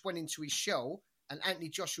Wallin just went into his shell, and Anthony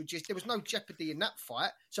Joshua there was no jeopardy in that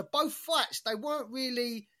fight. So both fights, they weren't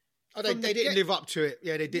really. Oh, they didn't live up to it.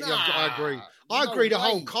 Yeah, they didn't. Nah, I agree. I agree. The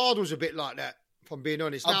whole card was a bit like that, if I'm being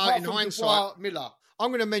honest. Now, in hindsight, Miller. I'm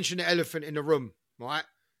going to mention the elephant in the room, right?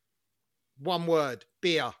 One word: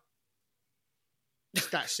 beer. It's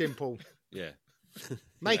that simple. Yeah.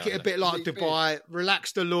 Make it a bit like Dubai.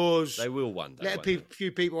 Relax the laws. They will one day. Let a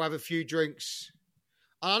few people have a few drinks.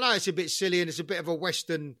 And I know it's a bit silly and it's a bit of a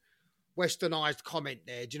westernized comment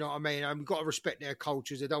there. Do you know what I mean? We've got to respect their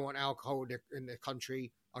cultures. They don't want alcohol in their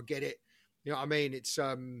country. I get it. You know what I mean? It's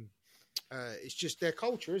just their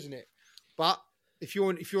culture, isn't it? But if you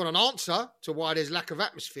want an answer to why there's lack of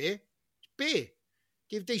atmosphere, it's beer.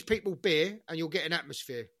 Give these people beer and you'll get an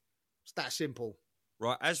atmosphere. It's that simple.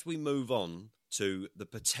 Right, as we move on to the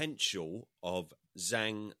potential of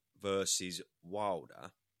Zhang versus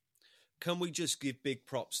Wilder, can we just give big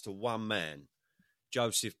props to one man,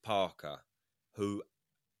 Joseph Parker, who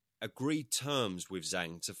agreed terms with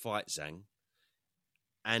Zhang to fight Zhang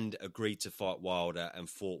and agreed to fight Wilder and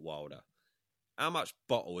fought Wilder? How much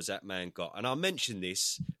bottle has that man got? And I mention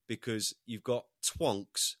this because you've got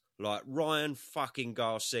twonks like Ryan fucking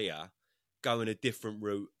Garcia going a different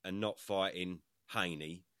route and not fighting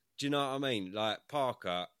Haney. Do you know what I mean? Like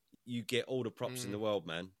Parker, you get all the props in the world,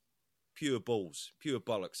 man. Pure balls, pure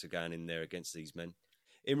bollocks are going in there against these men.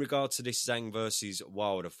 In regard to this Zhang versus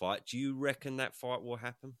Wilder fight, do you reckon that fight will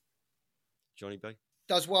happen, Johnny B?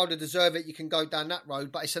 Does Wilder deserve it? You can go down that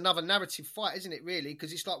road, but it's another narrative fight, isn't it, really?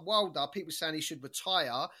 Because it's like Wilder, people saying he should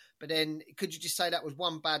retire, but then could you just say that was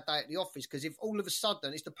one bad day at the office? Because if all of a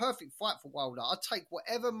sudden, it's the perfect fight for Wilder. I'd take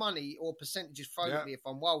whatever money or percentages thrown at me if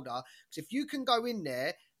I'm Wilder. Because if you can go in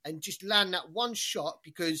there and just land that one shot,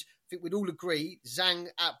 because I think we'd all agree, Zhang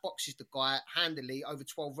outboxes the guy handily over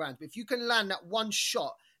 12 rounds. But if you can land that one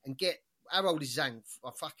shot and get, how old is Zhang? I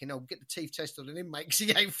fucking hell, get the teeth tested on him, mate, because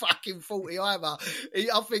he ain't fucking 40 either.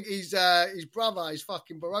 I think his brother is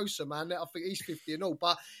fucking Barossa, man. I think he's 50 and all.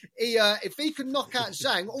 But if he can knock out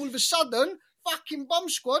Zhang, all of a sudden, fucking bomb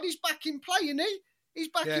squad, he's back in play, isn't he? He's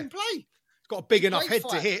back in play. He's got a big enough head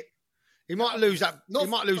to hit. He might lose that. He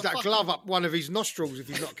might lose that glove up one of his nostrils if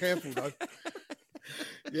he's not careful, though.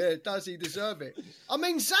 Yeah, does he deserve it? I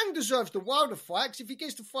mean, Zhang deserves the Wilder fight, because if he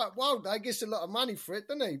gets to fight Wilder, he gets a lot of money for it,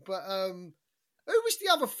 doesn't he? But who was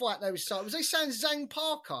the other fight they were saying? Was they saying Zhang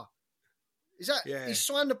Parker? Is that he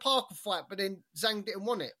signed the Parker fight, but then Zhang didn't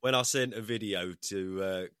want it? When I sent a video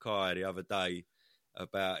to Kai the other day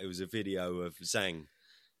about, it was a video of Zhang,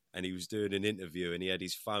 and he was doing an interview, and he had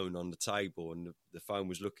his phone on the table, and the phone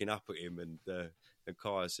was looking up at him, and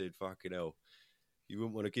Kai said, "Fucking hell. You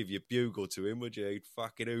wouldn't want to give your bugle to him, would you? He'd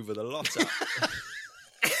fucking hoover the lot up."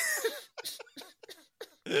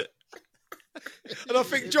 And I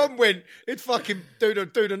think John went, he'd fucking do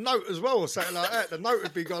the note as well or something like that. The note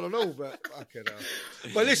would be gone and all, but fucking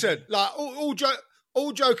hell. But listen, like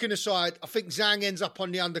all joking aside, I think Zhang ends up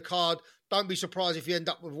on the undercard. Don't be surprised if you end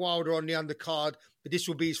up with Wilder on the undercard, but this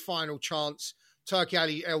will be his final chance. Turkey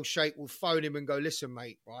Ali L-Shape will phone him and go, "Listen,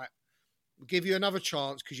 mate, right? We'll give you another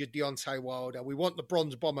chance because you're Deontay Wilder. We want the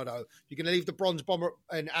bronze bomber, though. You're going to leave the bronze bomber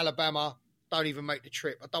in Alabama. Don't even make the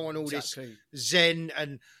trip. I don't want all this zen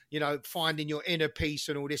and, finding your inner peace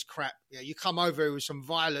and all this crap. Yeah, you come over here with some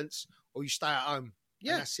violence or you stay at home.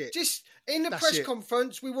 Yeah, that's it. Just in the press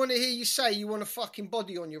conference, we want to hear you say you want a fucking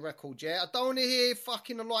body on your record, yeah? I don't want to hear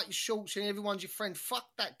fucking I like your shorts and everyone's your friend. Fuck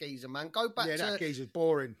that geezer, man. Go back to... that geezer's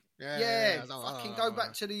boring. Yeah, fucking go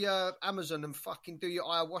back to the Amazon and fucking do your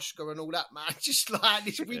ayahuasca and all that, man. Just like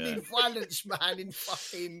this, we need violence, man, in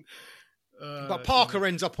fucking... but Parker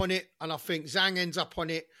ends up on it, and I think Zhang ends up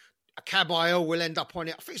on it. Kabayel will end up on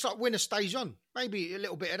it. I think it's like winner stays on. Maybe a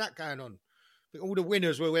little bit of that going on. I think all the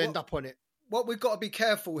winners will end up on it. What we've got to be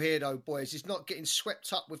careful here, though, boys, is not getting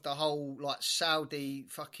swept up with the whole Saudi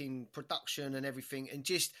fucking production and everything, and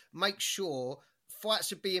just make sure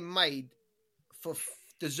fights are being made for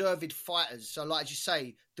deserved fighters. So, like you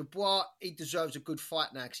say, Dubois, he deserves a good fight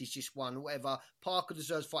now because he's just won or whatever. Parker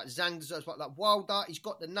deserves a fight. Zhang deserves a fight. Like Wilder, he's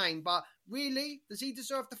got the name, but really, does he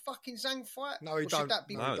deserve the fucking Zhang fight? No, he don't.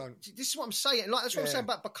 No. This is what I'm saying. Like that's what I'm saying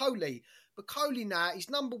about Bakoli. Bakoli now, he's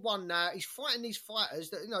number one now. He's fighting these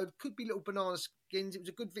fighters that could be little banana skins. It was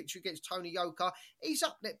a good victory against Tony Yoka. He's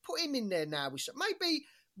up there. Put him in there now. Maybe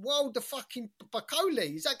Wilder fucking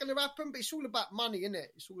Bacoli. Is that going to happen? But it's all about money, isn't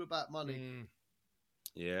it? It's all about money.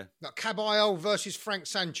 Yeah. Like Caballero versus Frank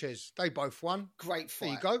Sanchez. They both won. Great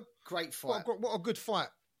fight. There you go. Great fight. What a good fight,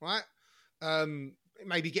 right?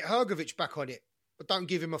 Maybe get Hrgovic back on it, but don't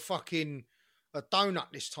give him a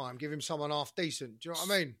donut this time. Give him someone half decent. Do you know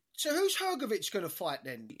what I mean? So who's Hrgovic going to fight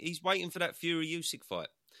then? He's waiting for that Fury Usyk fight.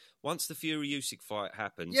 Once the Fury Usyk fight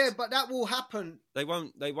happens, Yeah, but that will happen. they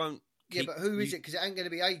won't. Yeah, but who is it? Because it ain't going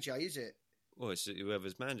to be AJ, is it? Well, it's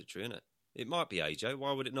whoever's mandatory, isn't it? It might be AJ.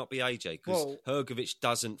 Why would it not be AJ? Because Hrgovic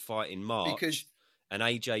doesn't fight in March, and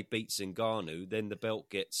AJ beats Ngannou, then the belt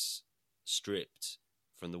gets stripped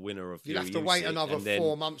from the winner of Fury Usyk. You'll have to wait another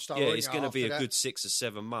 4 months, though. Yeah, it's going to be a good 6 or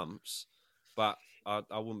 7 months, but I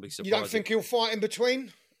wouldn't be surprised. You don't think he'll fight in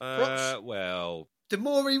between? Well, the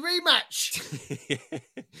Maury rematch.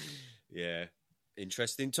 Yeah,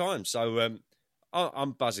 interesting time. So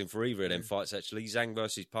I'm buzzing for either of them fights, actually. Zhang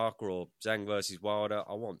versus Parker or Zhang versus Wilder.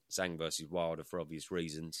 I want Zhang versus Wilder for obvious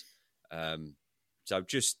reasons. So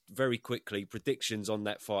just very quickly, predictions on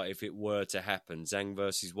that fight if it were to happen. Zhang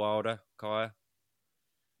versus Wilder, Kaya?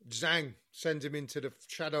 Zhang sends him into the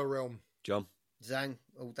shadow realm. John? Zhang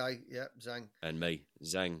all day. Yeah, Zhang. And me.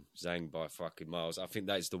 Zhang by fucking miles. I think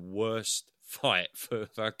that is the worst fight for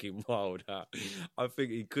fucking Wilder. I think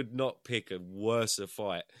he could not pick a worse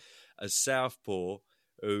fight. A southpaw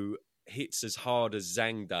who hits as hard as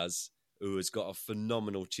Zhang does, who has got a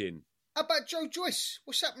phenomenal chin. How about Joe Joyce?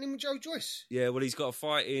 What's happening with Joe Joyce? Yeah, well, he's got a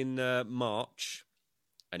fight in March,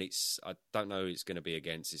 and I don't know who it's going to be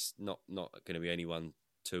against. It's not going to be anyone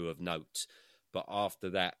of note. But after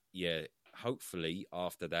that, yeah, hopefully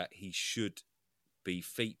after that, he should be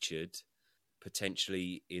featured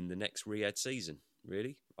potentially in the next Riyadh season,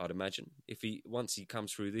 really, I'd imagine. Once he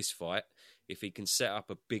comes through this fight, if he can set up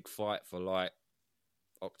a big fight for like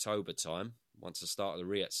October time, once the start of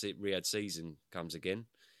the Riyadh season comes again,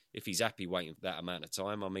 if he's happy waiting for that amount of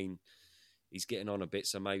time, I mean, he's getting on a bit,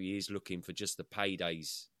 so maybe he's looking for just the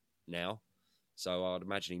paydays now. So I'd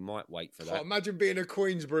imagine he might wait for that. Can't imagine being a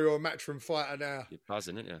Queensbury or a Matchroom fighter now. You're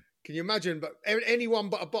buzzing, aren't you? Can you imagine? But anyone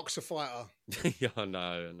but a boxer fighter. Yeah, I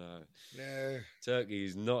know. Yeah. Turkey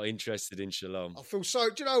is not interested in Shalom. I feel so...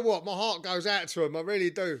 Do you know what? My heart goes out to him. I really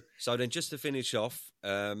do. So then just to finish off,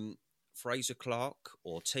 Fraser Clark,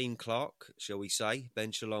 or Team Clark, shall we say,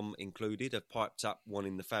 Ben Shalom included, have piped up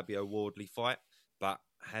wanting the Fabio Wardley fight, but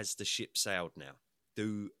has the ship sailed now?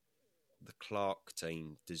 Do the Clark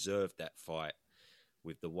team deserve that fight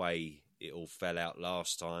with the way it all fell out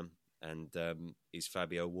last time? And is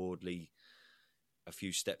Fabio Wardley a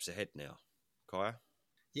few steps ahead now? Kaya?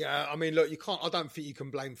 Yeah, I mean, look, I don't think you can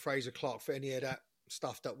blame Fraser Clark for any of that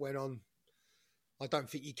stuff that went on. I don't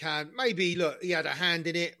think you can. Maybe, look, he had a hand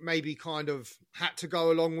in it, maybe kind of had to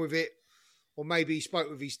go along with it, or maybe he spoke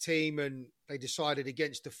with his team and they decided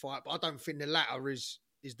against the fight. But I don't think the latter is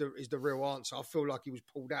the real answer. I feel like he was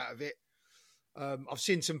pulled out of it. I've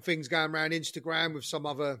seen some things going around Instagram with some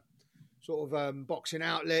other sort of boxing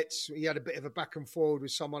outlets. He had a bit of a back and forward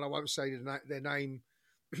with someone, I won't say their name,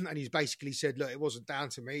 and he's basically said, look, it wasn't down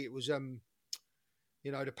to me. It was,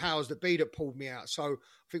 the powers that be that pulled me out. So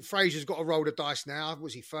I think Fraser's got to roll the dice now.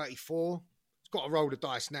 Was he 34? He's got to roll the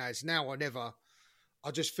dice now. It's now or never.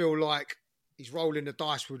 I just feel like he's rolling the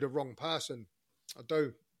dice with the wrong person. I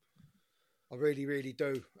do. I really, really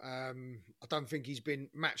do. I don't think he's been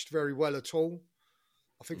matched very well at all.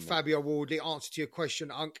 I think Fabio Wardley, answer to your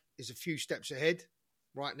question, Unk, is a few steps ahead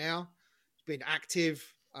right now. He's been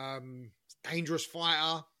active, dangerous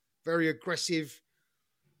fighter, very aggressive.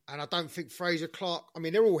 And I don't think Fraser Clark, I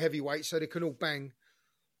mean, they're all heavyweights, so they can all bang.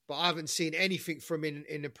 But I haven't seen anything from him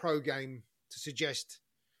in the pro game to suggest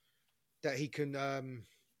that he can,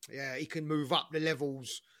 he can move up the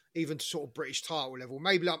levels, even to sort of British title level.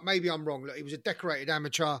 Maybe I'm wrong. Look, he was a decorated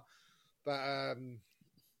amateur, but I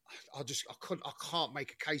can't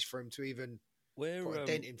make a case for him to even put a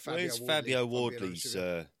dent in Fabio Wardley. Where's Fabio Wardley's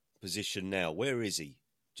position now? Where is he?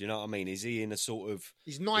 Do you know what I mean? Is he in a sort of...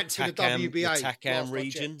 He's ninth in the WBA. The TACAM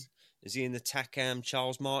region? Is he in the TACAM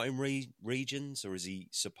Charles Martin regions, or has he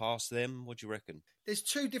surpassed them? What do you reckon? There's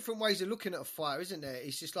two different ways of looking at a fighter, isn't there?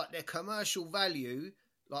 It's just like their commercial value,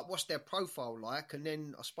 like what's their profile like, and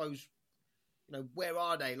then I suppose, where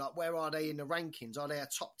are they? Like, where are they in the rankings? Are they a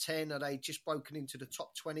top 10? Are they just broken into the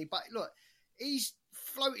top 20? But look, he's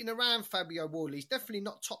floating around, Fabio Wardley. He's definitely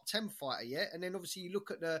not top 10 fighter yet. And then obviously you look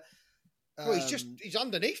at the... well, he's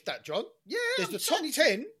underneath that, John. Yeah. There's the top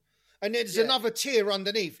 10, and then there's another tier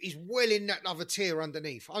underneath. He's well in that other tier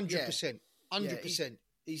underneath, 100%. 100%.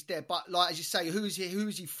 He's there. But like, as you say, who is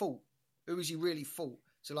he fought? Who is he really fought?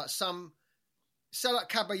 So like like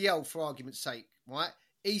Caballero, for argument's sake, right?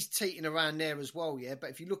 he's teetering around there as well, yeah.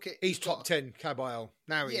 But if you look at... He's top 10, Caballero.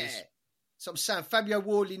 Now he is. So I'm saying Fabio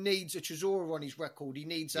Wardley needs a Chisora on his record. He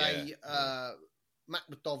needs a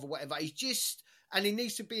Makhmudov or whatever. He's just... And he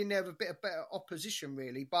needs to be in there with a bit of better opposition,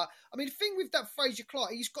 really. But, I mean, the thing with that Fraser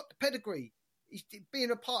Clark, he's got the pedigree. He's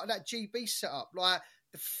being a part of that GB setup. Like,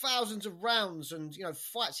 the thousands of rounds and,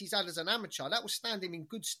 fights he's had as an amateur, that will stand him in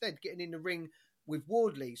good stead getting in the ring with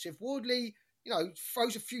Wardley. So if Wardley,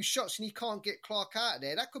 throws a few shots and he can't get Clark out of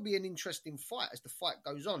there, that could be an interesting fight as the fight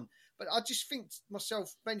goes on. But I just think to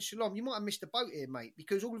myself, Ben Shalom, you might have missed the boat here, mate,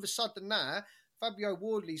 because all of a sudden now, Fabio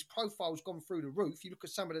Wardley's profile's gone through the roof. You look at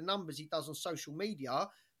some of the numbers he does on social media.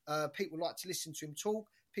 People like to listen to him talk.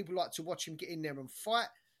 People like to watch him get in there and fight.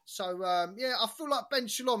 So, I feel like Ben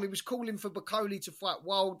Shalom, he was calling for Bacoli to fight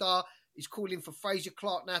Wilder. He's calling for Fraser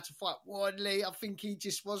Clark now to fight Wardley. I think he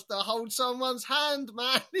just wants to hold someone's hand,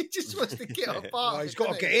 man. He just wants to get apart. Well, he's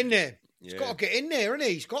got to get in there. He's got to get in there, hasn't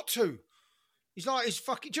he? He's got to. He's like, he's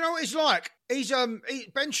fucking... Do you know what he's like? He's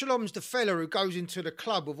Ben Shalom's the fella who goes into the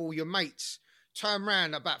club with all your mates, turn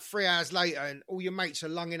around about 3 hours later and all your mates are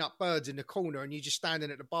lunging up birds in the corner and you're just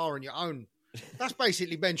standing at the bar on your own. That's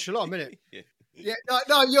basically Ben Shalom, isn't it? Yeah,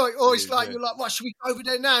 no, you're always you're like, what, should we go over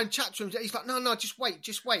there now and chat to him? He's like, no, just wait.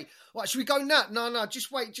 What, should we go now? No, just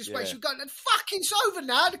wait. Should we go? Fucking, it's over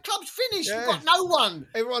now. The club's finished. Yeah. We've got no one.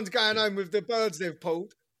 Everyone's going home with the birds they've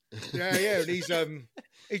pulled. Yeah, and he's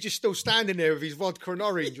just still standing there with his vodka and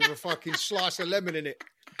orange with a fucking slice of lemon in it.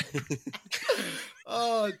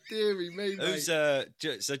 Oh, dearie me, mate. So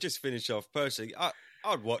just finish off. Personally,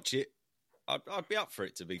 I'd watch it. I'd be up for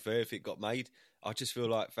it, to be fair, if it got made. I just feel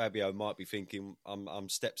like Fabio might be thinking I'm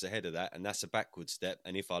steps ahead of that, and that's a backward step.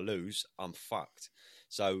 And if I lose, I'm fucked.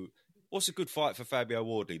 So, what's a good fight for Fabio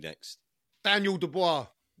Wardley next? Daniel Dubois.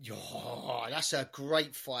 Oh, that's a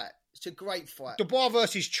great fight. It's a great fight. Dubois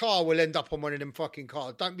versus Char will end up on one of them fucking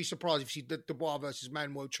cards. Don't be surprised if you see Dubois versus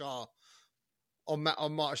Manuel Char on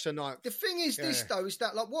March the 9th. The thing is this, though, is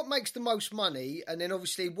that like what makes the most money, and then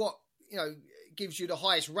obviously what, gives you the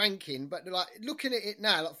highest ranking. But like looking at it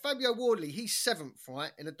now, like Fabio Wardley, he's 7th,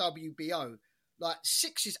 right, in a WBO. Like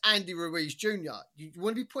 6 is Andy Ruiz Jr. You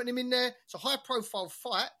want to be putting him in there? It's a high-profile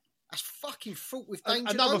fight. That's fucking fraught with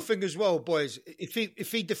danger. Another thing as well, boys.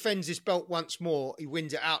 If he defends this belt once more, he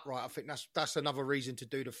wins it outright. I think that's another reason to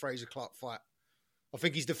do the Fraser Clark fight. I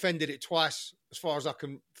think he's defended it twice, as far as I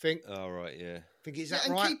can think. Oh, right, yeah. I think is that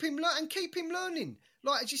and right? Keep him learning.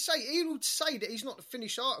 Like as you say, he would say that he's not the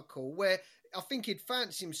finished article. Where I think he'd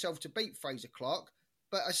fancy himself to beat Fraser Clark.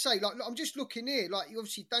 But I say, like, I'm just looking here. Like,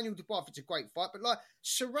 obviously Daniel Dubois, it's a great fight. But like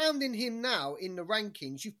surrounding him now in the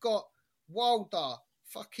rankings, you've got Wilder,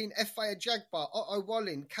 fucking F.A. Jagbar, Otto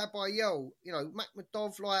Wallin, Caballero,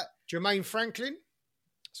 Makhmudov, like... Jermaine Franklin?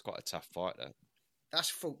 It's quite a tough fight, though. That's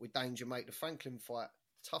fraught with danger, mate, the Franklin fight.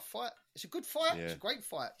 Tough fight. It's a good fight. Yeah. It's a great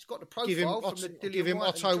fight. It's got the profile from the Dillian Give him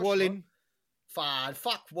White Otto Wallin. Fine.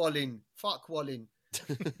 Fuck Wallin. Fuck Fair Wallin.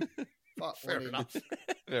 enough.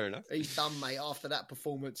 Fair enough. He's done, mate, after that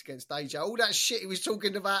performance against AJ. All that shit he was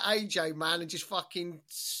talking about AJ, man, and just fucking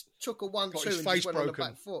took a 1-2 and just went on the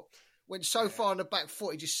back foot. Went so far on the back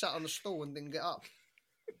foot, he just sat on the stool and didn't get up.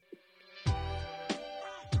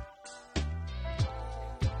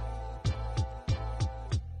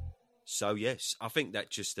 So, yes, I think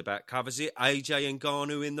that just about covers it. AJ and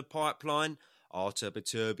Ngannou in the pipeline. Artur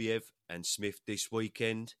Beterbiev and Smith this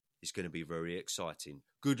weekend is going to be very exciting.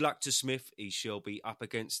 Good luck to Smith. He shall be up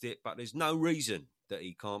against it, but there's no reason that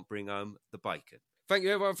he can't bring home the bacon. Thank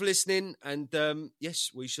you, everyone, for listening. And,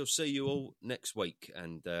 yes, we shall see you all next week.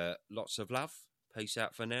 And lots of love. Peace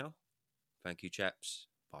out for now. Thank you, chaps.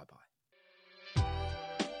 Bye-bye.